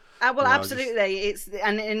there. Well, you know, absolutely. It's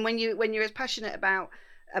and when you're as passionate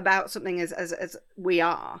about something as we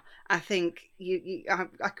are, I think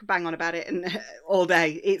I could bang on about it and all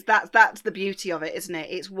day. That's the beauty of it, isn't it?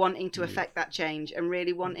 It's wanting to affect that change and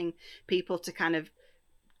really wanting people to kind of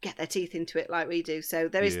get their teeth into it like we do. So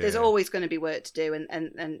there's always going to be work to do,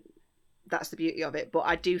 and that's the beauty of it. But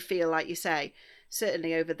I do feel, like you say,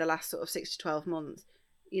 certainly over the last sort of 6 to 12 months,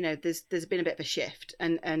 you know, there's been a bit of a shift,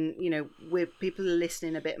 and you know, people are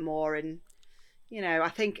listening a bit more, and you know, I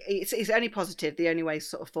think it's only positive, the only way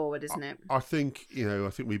sort of forward, isn't it? I think, you know, I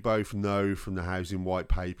think we both know from the housing white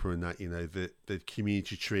paper and that, you know, that the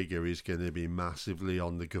community trigger is going to be massively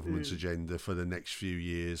on the government's agenda for the next few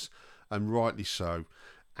years, and rightly so.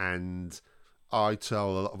 And I tell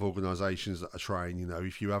a lot of organisations that I train, you know,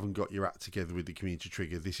 if you haven't got your act together with the community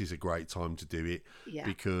trigger, this is a great time to do it. Yeah.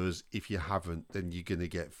 Because if you haven't, then you're going to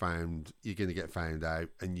get found out,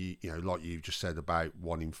 and you know, like you just said about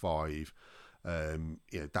 1 in 5. You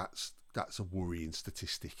know, that's a worrying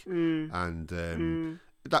statistic, and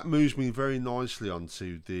that moves me very nicely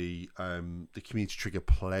onto the community trigger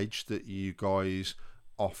pledge that you guys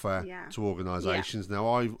offer to organisations. Now,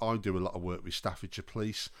 I do a lot of work with Staffordshire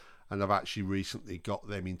Police, and I've actually recently got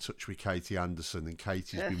them in touch with Katie Anderson, and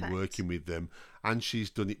Katie's been working with them, and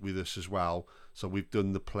she's done it with us as well. So we've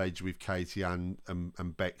done the pledge with Katie and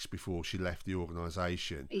Bex before she left the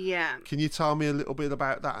organisation. Yeah. Can you tell me a little bit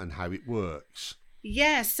about that and how it works?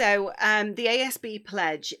 Yeah, so the ASB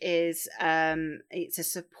pledge is it's a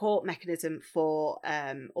support mechanism for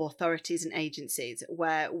authorities and agencies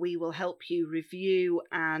where we will help you review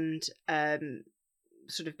and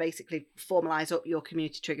sort of basically formalise up your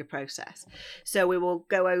community trigger process. So we will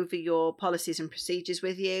go over your policies and procedures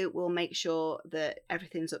with you. We'll make sure that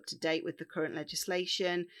everything's up to date with the current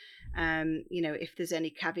legislation. You know, if there's any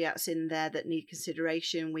caveats in there that need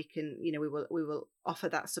consideration, we can, you know, we will offer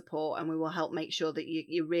that support, and we will help make sure that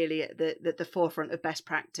you're really at the forefront of best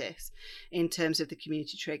practice in terms of the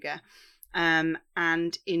community trigger.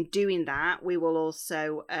 And in doing that, we will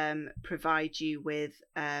also provide you with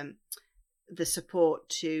the support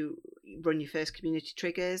to run your first community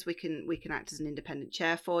triggers. We can act as an independent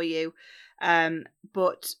chair for you,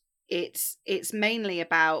 but it's mainly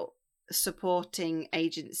about supporting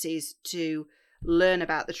agencies to learn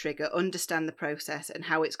about the trigger, understand the process and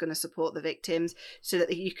how it's going to support the victims, so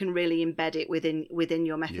that you can really embed it within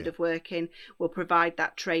your method of working. We'll provide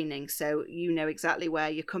that training so you know exactly where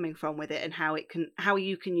you're coming from with it and how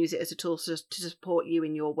you can use it as a tool to support you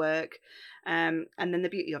in your work. And then the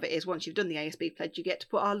beauty of it is, once you've done the ASB pledge, you get to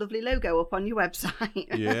put our lovely logo up on your website.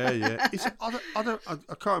 Yeah.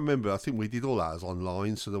 I can't remember. I think we did all ours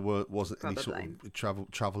online, so there wasn't any sort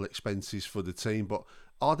of travel expenses for the team. But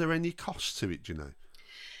are there any costs to it, do you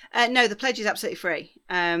know? No, the pledge is absolutely free.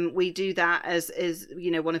 We do that as you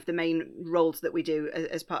know, one of the main roles that we do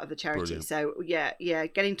as part of the charity. Brilliant. So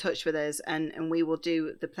get in touch with us, and we will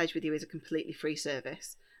do the pledge with you as a completely free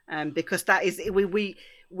service. Because that is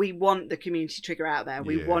we want the community trigger out there.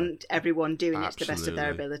 We want everyone doing it to the best of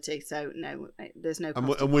their ability. So no, there's no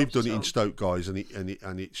cost. And we've done it in Stoke, guys, and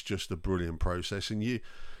it's just a brilliant process. And you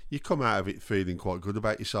come out of it feeling quite good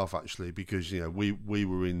about yourself, actually, because, you know, we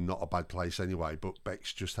were in not a bad place anyway, but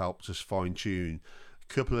Bex just helped us fine tune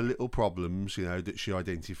a couple of little problems, you know, that she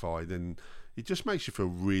identified, and it just makes you feel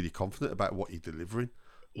really confident about what you're delivering.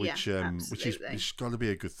 Which is got to be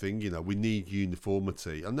a good thing. You know, we need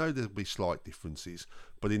uniformity. I know there'll be slight differences,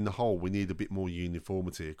 but in the whole, we need a bit more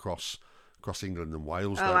uniformity across England and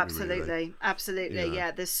Wales. Oh, don't absolutely, we, really? Absolutely.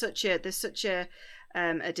 Yeah, there's such a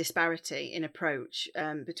disparity in approach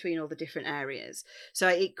between all the different areas. So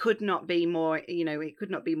it could not be more, you know, it could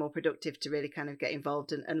not be more productive to really kind of get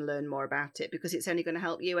involved and learn more about it, because it's only going to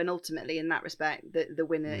help you. And ultimately, in that respect, the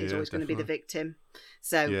winner is always going to be the victim.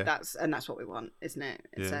 So that's what we want, isn't it?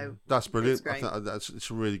 Yeah. So that's brilliant. I think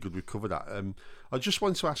it's really good we've covered that. I just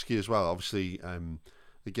wanted to ask you as well, obviously,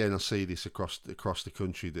 again, I see this across the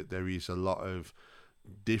country, that there is a lot of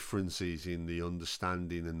differences in the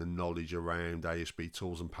understanding and the knowledge around ASB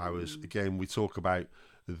tools and powers. Again, we talk about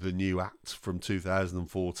the new Act from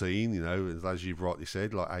 2014, you know, as you've rightly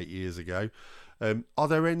said, like 8 years ago. Are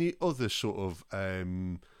there any other sort of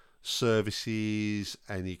services,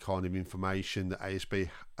 any kind of information that ASB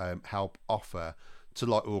Help offer to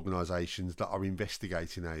like organisations that are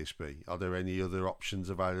investigating ASB? Are there any other options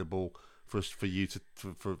available for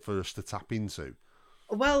us to tap into?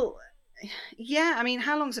 Well, yeah. I mean,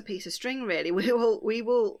 how long's a piece of string, really? We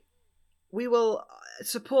will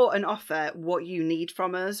support and offer what you need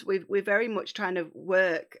from us. We're very much trying to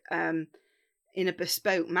work in a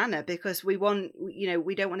bespoke manner, because we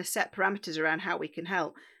don't want to set parameters around how we can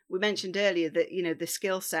help. We mentioned earlier that the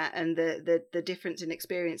skill set and the difference in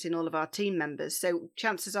experience in all of our team members. So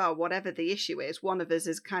chances are, whatever the issue is, one of us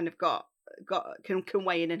has kind of can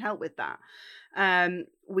weigh in and help with that.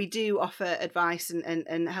 We do offer advice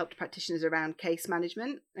and help to practitioners around case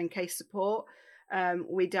management and case support.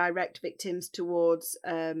 We direct victims towards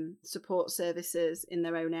support services in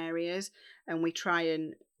their own areas, and we try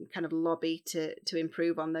and kind of lobby to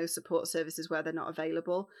improve on those support services where they're not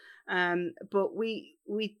available. But we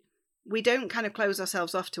don't kind of close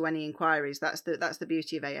ourselves off to any inquiries. That's the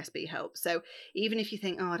beauty of ASB Help. So even if you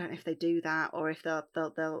think, oh, I don't know if they do that, or if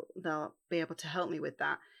they'll be able to help me with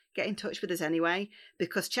that, get in touch with us anyway,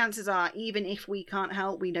 because chances are, even if we can't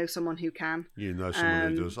help, we know someone who can. You know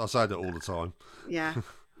someone who does. I say that all the time. Yeah.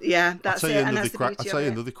 Yeah, that's it. And that's the beauty of it. I'll tell you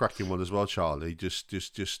another cracking one as well, Charlie, just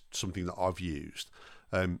something that I've used.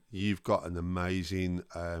 You've got an amazing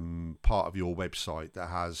part of your website that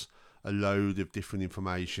has a load of different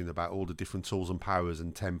information about all the different tools and powers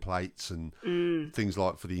and templates and things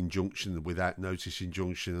like for the injunction, without notice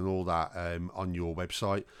injunction and all that on your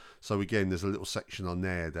website. So again, there's a little section on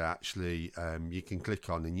there that actually you can click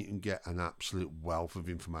on and you can get an absolute wealth of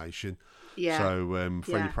information. Yeah. So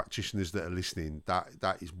for any practitioners that are listening,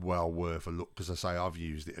 that is well worth a look, because I say I've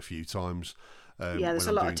used it a few times. There's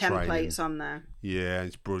a lot of templates on there. Yeah,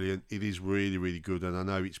 it's brilliant. It is really, really good. And I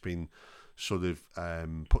know it's been sort of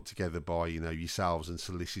put together by yourselves and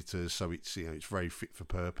solicitors, so it's it's very fit for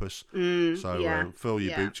purpose. Fill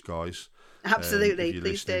your boots, guys. Absolutely,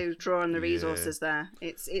 please do draw on the resources there.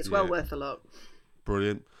 It's well worth a look.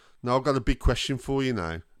 Brilliant. Now I've got a big question for you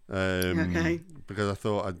now. Okay. Because I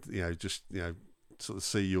thought I'd just sort of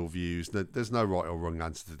see your views. There's no right or wrong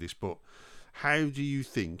answer to this, but how do you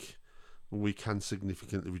think we can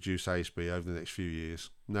significantly reduce ASB over the next few years?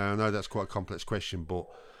 Now I know that's quite a complex question, but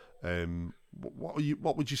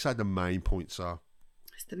what would you say the main points are?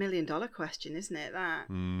 It's the $1 million question, isn't it? That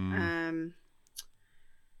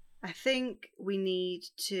I think we need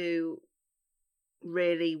to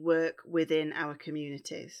really work within our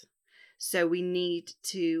communities. So we need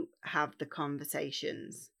to have the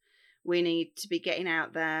conversations. We need to be getting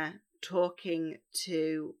out there, talking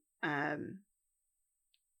to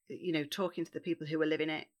talking to the people who are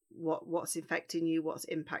living it. What's affecting you, what's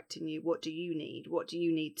impacting you, what do you need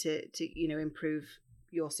to improve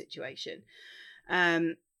your situation.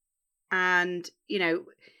 And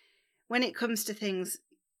when it comes to things,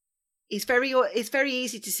 it's very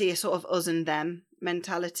easy to see a sort of us and them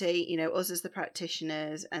mentality, us as the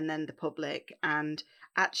practitioners and then the public. And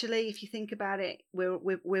actually, if you think about it,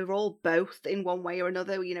 we're all both in one way or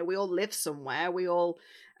another. We all live somewhere. We all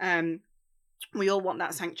want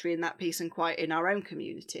that sanctuary and that peace and quiet in our own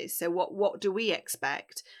communities. So what do we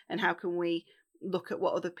expect, and how can we look at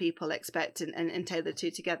what other people expect and tailor the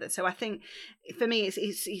two together? So I think for me,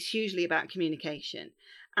 it's hugely about communication,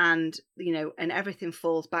 and and everything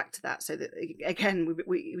falls back to that. So that again,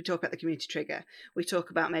 we talk about the community trigger. We talk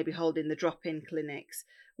about maybe holding the drop-in clinics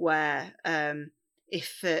where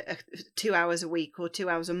if 2 hours a week or 2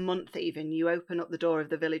 hours a month even, you open up the door of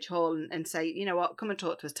the village hall and say, you know what, come and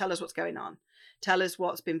talk to us, tell us what's going on, tell us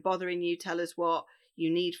what's been bothering you, tell us what you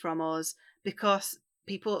need from us, because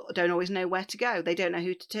people don't always know where to go, they don't know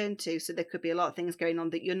who to turn to, so there could be a lot of things going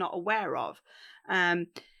on that you're not aware of. And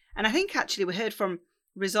I think actually we heard from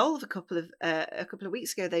Resolve a couple of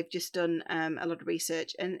weeks ago. They've just done a lot of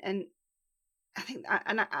research, and I think,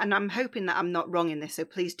 and I'm hoping that I'm not wrong in this, so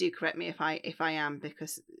please do correct me if I am,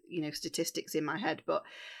 because statistics in my head, but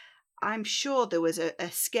I'm sure there was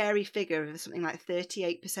a scary figure of something like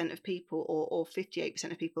 38% of people or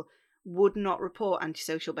 58% of people would not report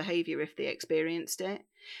antisocial behaviour if they experienced it,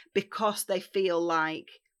 because they feel like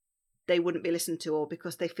they wouldn't be listened to, or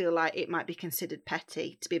because they feel like it might be considered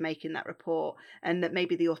petty to be making that report, and that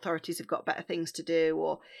maybe the authorities have got better things to do,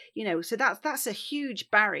 or so that's a huge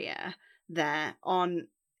barrier there on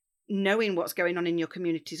knowing what's going on in your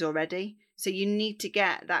communities already. So you need to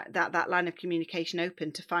get that line of communication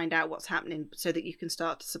open to find out what's happening so that you can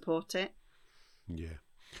start to support it. Yeah.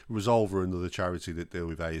 Resolve are another charity that deal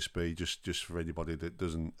with ASB, just for anybody that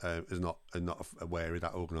doesn't is not aware of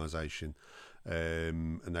that organisation,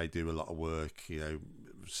 and they do a lot of work,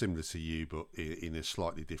 similar to you, but in a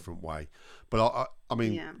slightly different way. But I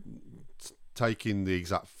mean, taking the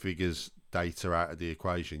exact figures data out of the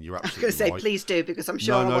equation, you're absolutely right. I was going to say, please do, because I'm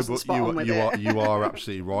sure I wasn't spot on with it. You are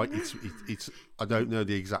absolutely right. It's I don't know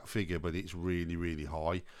the exact figure, but it's really, really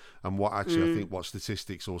high. And what actually I think what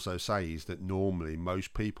statistics also say is that normally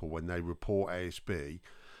most people, when they report ASB,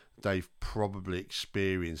 they've probably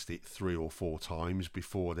experienced it 3 or 4 times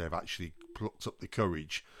before they've actually plucked up the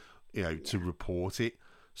courage, to report it.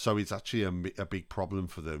 So it's actually a big problem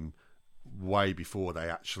for them way before they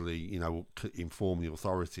actually, inform the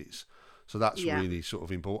authorities. So that's really sort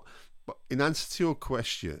of important. But in answer to your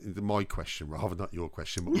question, my question rather, not your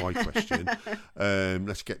question, but my question,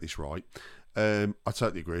 let's get this right. I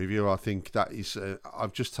totally agree with you. I think that is.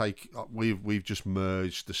 We've just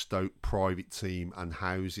merged the Stoke private team and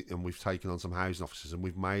housing, and we've taken on some housing officers, and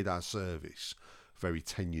we've made our service very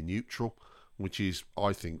tenure neutral, which is,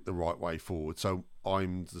 I think, the right way forward. So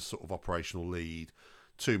I'm the sort of operational lead,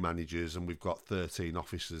 2 managers, and we've got 13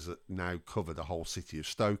 officers that now cover the whole city of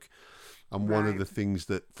Stoke. And one of the things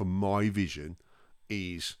that, from my vision,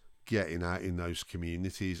 is getting out in those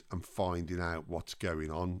communities and finding out what's going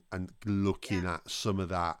on and looking at some of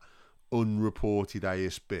that unreported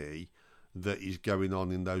ASB that is going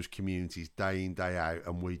on in those communities day in, day out,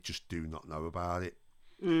 and we just do not know about it.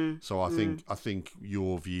 So I think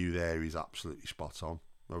your view there is absolutely spot on.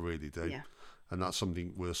 I really do. Yeah. And that's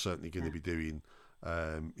something we're certainly going to be doing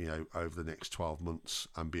over the next 12 months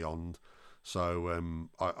and beyond. So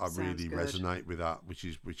I really resonate with that, which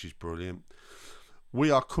is brilliant. We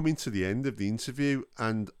are coming to the end of the interview,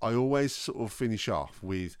 and I always sort of finish off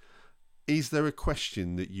with, is there a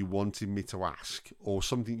question that you wanted me to ask or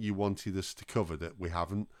something you wanted us to cover that we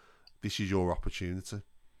haven't? This is your opportunity.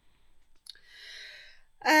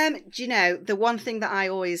 Do you know, the one thing that I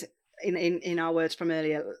always, in our words from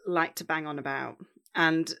earlier, like to bang on about,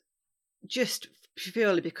 and just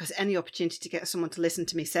purely because any opportunity to get someone to listen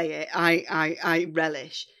to me say it, I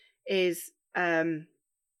relish, is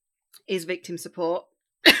victim support.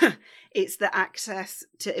 It's the access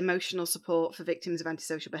to emotional support for victims of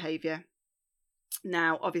antisocial behaviour.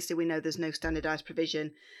 Now, obviously, we know there's no standardised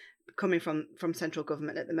provision coming from central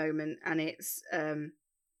government at the moment, and it's,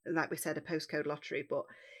 like we said, a postcode lottery, but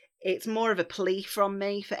it's more of a plea from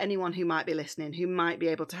me for anyone who might be listening, who might be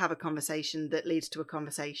able to have a conversation that leads to a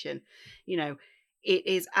conversation. It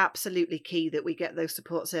is absolutely key that we get those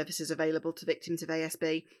support services available to victims of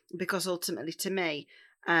ASB, because ultimately, to me,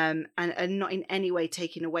 and not in any way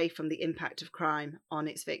taking away from the impact of crime on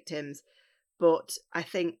its victims, but I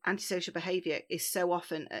think antisocial behaviour is so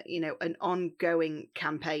often, an ongoing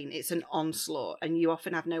campaign. It's an onslaught, and you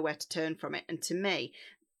often have nowhere to turn from it. And to me,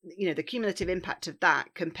 the cumulative impact of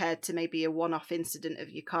that compared to maybe a one-off incident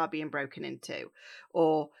of your car being broken into,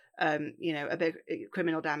 or a big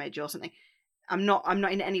criminal damage or something. I'm not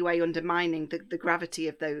in any way undermining the gravity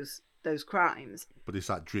of those crimes. But it's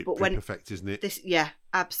that drip effect, isn't it?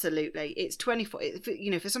 Absolutely. It's 24,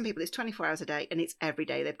 for some people it's 24 hours a day, and it's every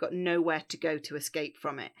day. They've got nowhere to go to escape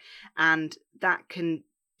from it. And that can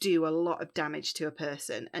do a lot of damage to a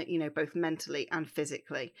person, both mentally and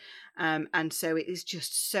physically. And so it is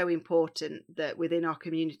just so important that within our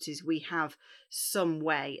communities we have some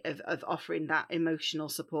way of offering that emotional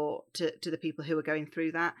support to the people who are going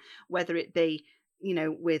through that, whether it be,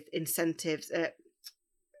 with incentives,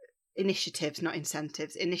 initiatives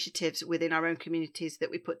within our own communities that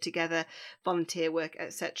we put together, volunteer work,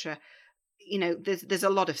 etc. There's a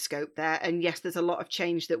lot of scope there, and yes, there's a lot of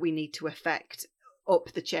change that we need to effect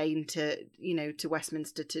up the chain to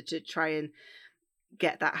Westminster to try and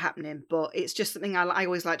get that happening. But it's just something I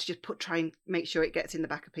always like to just try and make sure it gets in the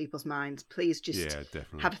back of people's minds. Please just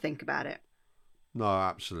have a think about it. No,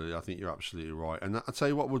 absolutely. I think you're absolutely right. And I'll tell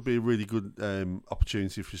you what would be a really good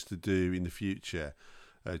opportunity for us to do in the future,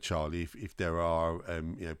 Charlie, if there are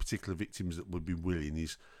particular victims that would be willing,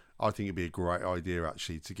 is I think it'd be a great idea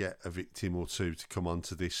actually to get a victim or two to come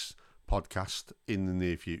onto this podcast in the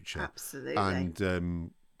near future. Absolutely.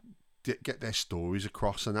 And get their stories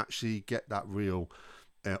across and actually get that real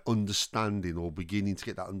understanding, or beginning to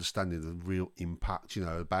get that understanding of the real impact,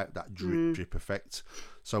 about that drip effect.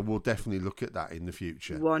 So we'll definitely look at that in the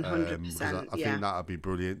future. 100%. I think that would be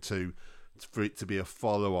brilliant for it to be a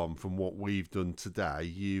follow-on from what we've done today.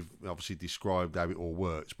 You've obviously described how it all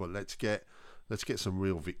works, but let's get some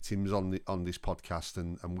real victims on this podcast,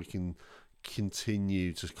 and we can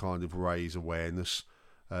continue to kind of raise awareness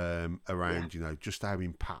around just how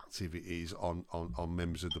impactful it is on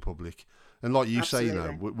members of the public. And like you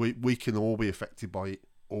Absolutely. say, we can all be affected by it,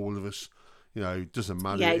 all of us. It doesn't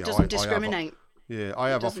matter. Yeah, it doesn't discriminate. Yeah, I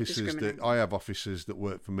have officers that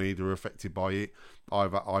work for me that are affected by it.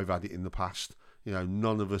 I've had it in the past.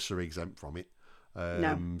 None of us are exempt from it.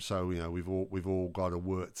 No. So we've all got to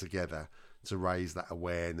work together to raise that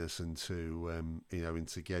awareness and to and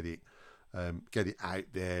to get it out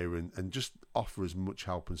there and just offer as much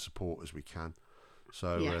help and support as we can.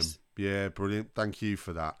 So yes. Yeah, brilliant. Thank you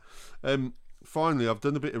for that. Finally, I've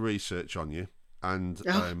done a bit of research on you, and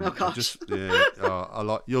you'll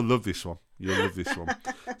love this one. You'll love this one.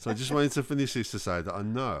 So I just wanted to finish this to say that I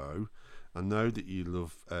know that you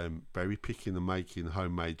love berry picking and making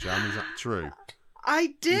homemade jam. Is that true?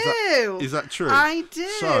 I do. Is that true? I do.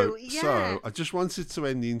 So I just wanted to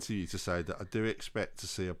end the interview to say that I do expect to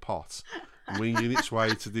see a pot winging its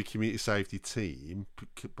way to the community safety team,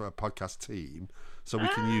 podcast team, so we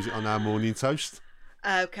can use it on our morning toast.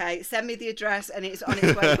 Okay, send me the address and it's on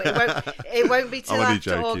its way. But it won't be till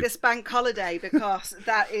after August bank holiday, because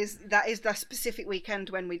that is the specific weekend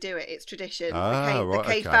when we do it. It's tradition. The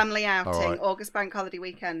K family outing, right. August bank holiday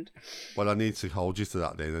weekend. Well, I need to hold you to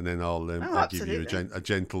that then, and then I'll give you a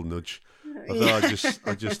gentle nudge.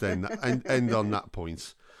 I just end on that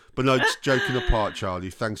point. But no, just joking apart, Charlie,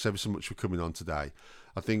 thanks ever so much for coming on today.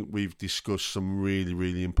 I think we've discussed some really,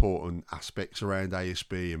 really important aspects around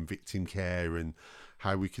ASB and victim care and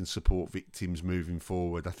how we can support victims moving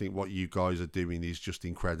forward. I think what you guys are doing is just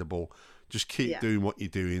incredible. Just keep doing what you're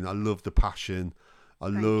doing. I love the passion. I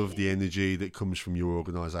love the energy that comes from your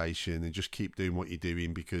organisation, and just keep doing what you're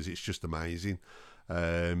doing because it's just amazing.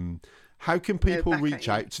 How can people reach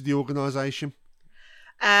out to the organisation?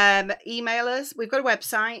 Email us. We've got a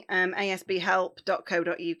website,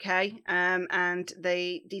 asbhelp.co.uk, and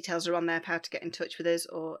the details are on there for how to get in touch with us,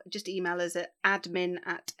 or just email us at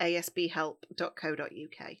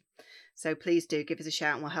admin@asbhelp.co.uk. So please do give us a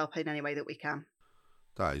shout and we'll help in any way that we can.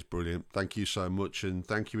 That is brilliant. Thank you so much, and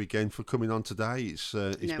thank you again for coming on today. It's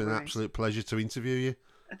been an absolute pleasure to interview you.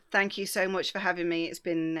 Thank you so much for having me. It's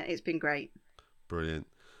been great. Brilliant.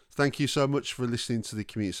 Thank you so much for listening to the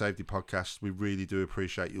Community Safety Podcast. We really do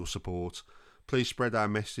appreciate your support. Please spread our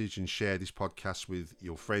message and share this podcast with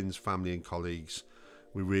your friends, family and colleagues.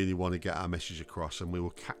 We really want to get our message across, and we will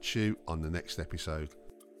catch you on the next episode.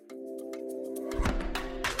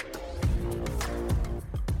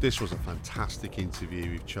 This was a fantastic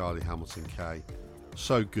interview with Charlie Hamilton Kay.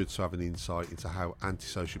 So good to have an insight into how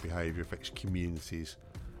antisocial behaviour affects communities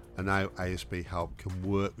and how ASB Help can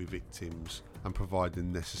work with victims and provide the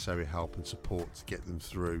necessary help and support to get them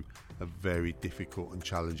through a very difficult and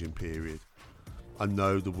challenging period. I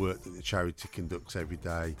know the work that the charity conducts every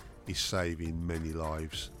day is saving many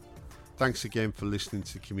lives. Thanks again for listening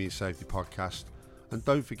to the Community Safety Podcast, and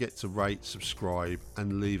don't forget to rate, subscribe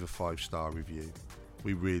and leave a 5-star review.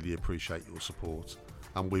 We really appreciate your support,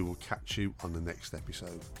 and we will catch you on the next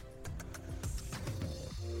episode.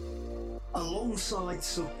 Alongside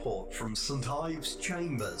support from St Ives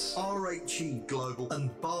Chambers, RHE Global and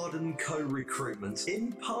Bard & Co Recruitment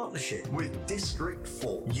in partnership with District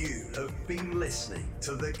 4, you have been listening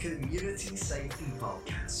to the Community Safety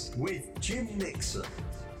Podcast with Jim Nixon.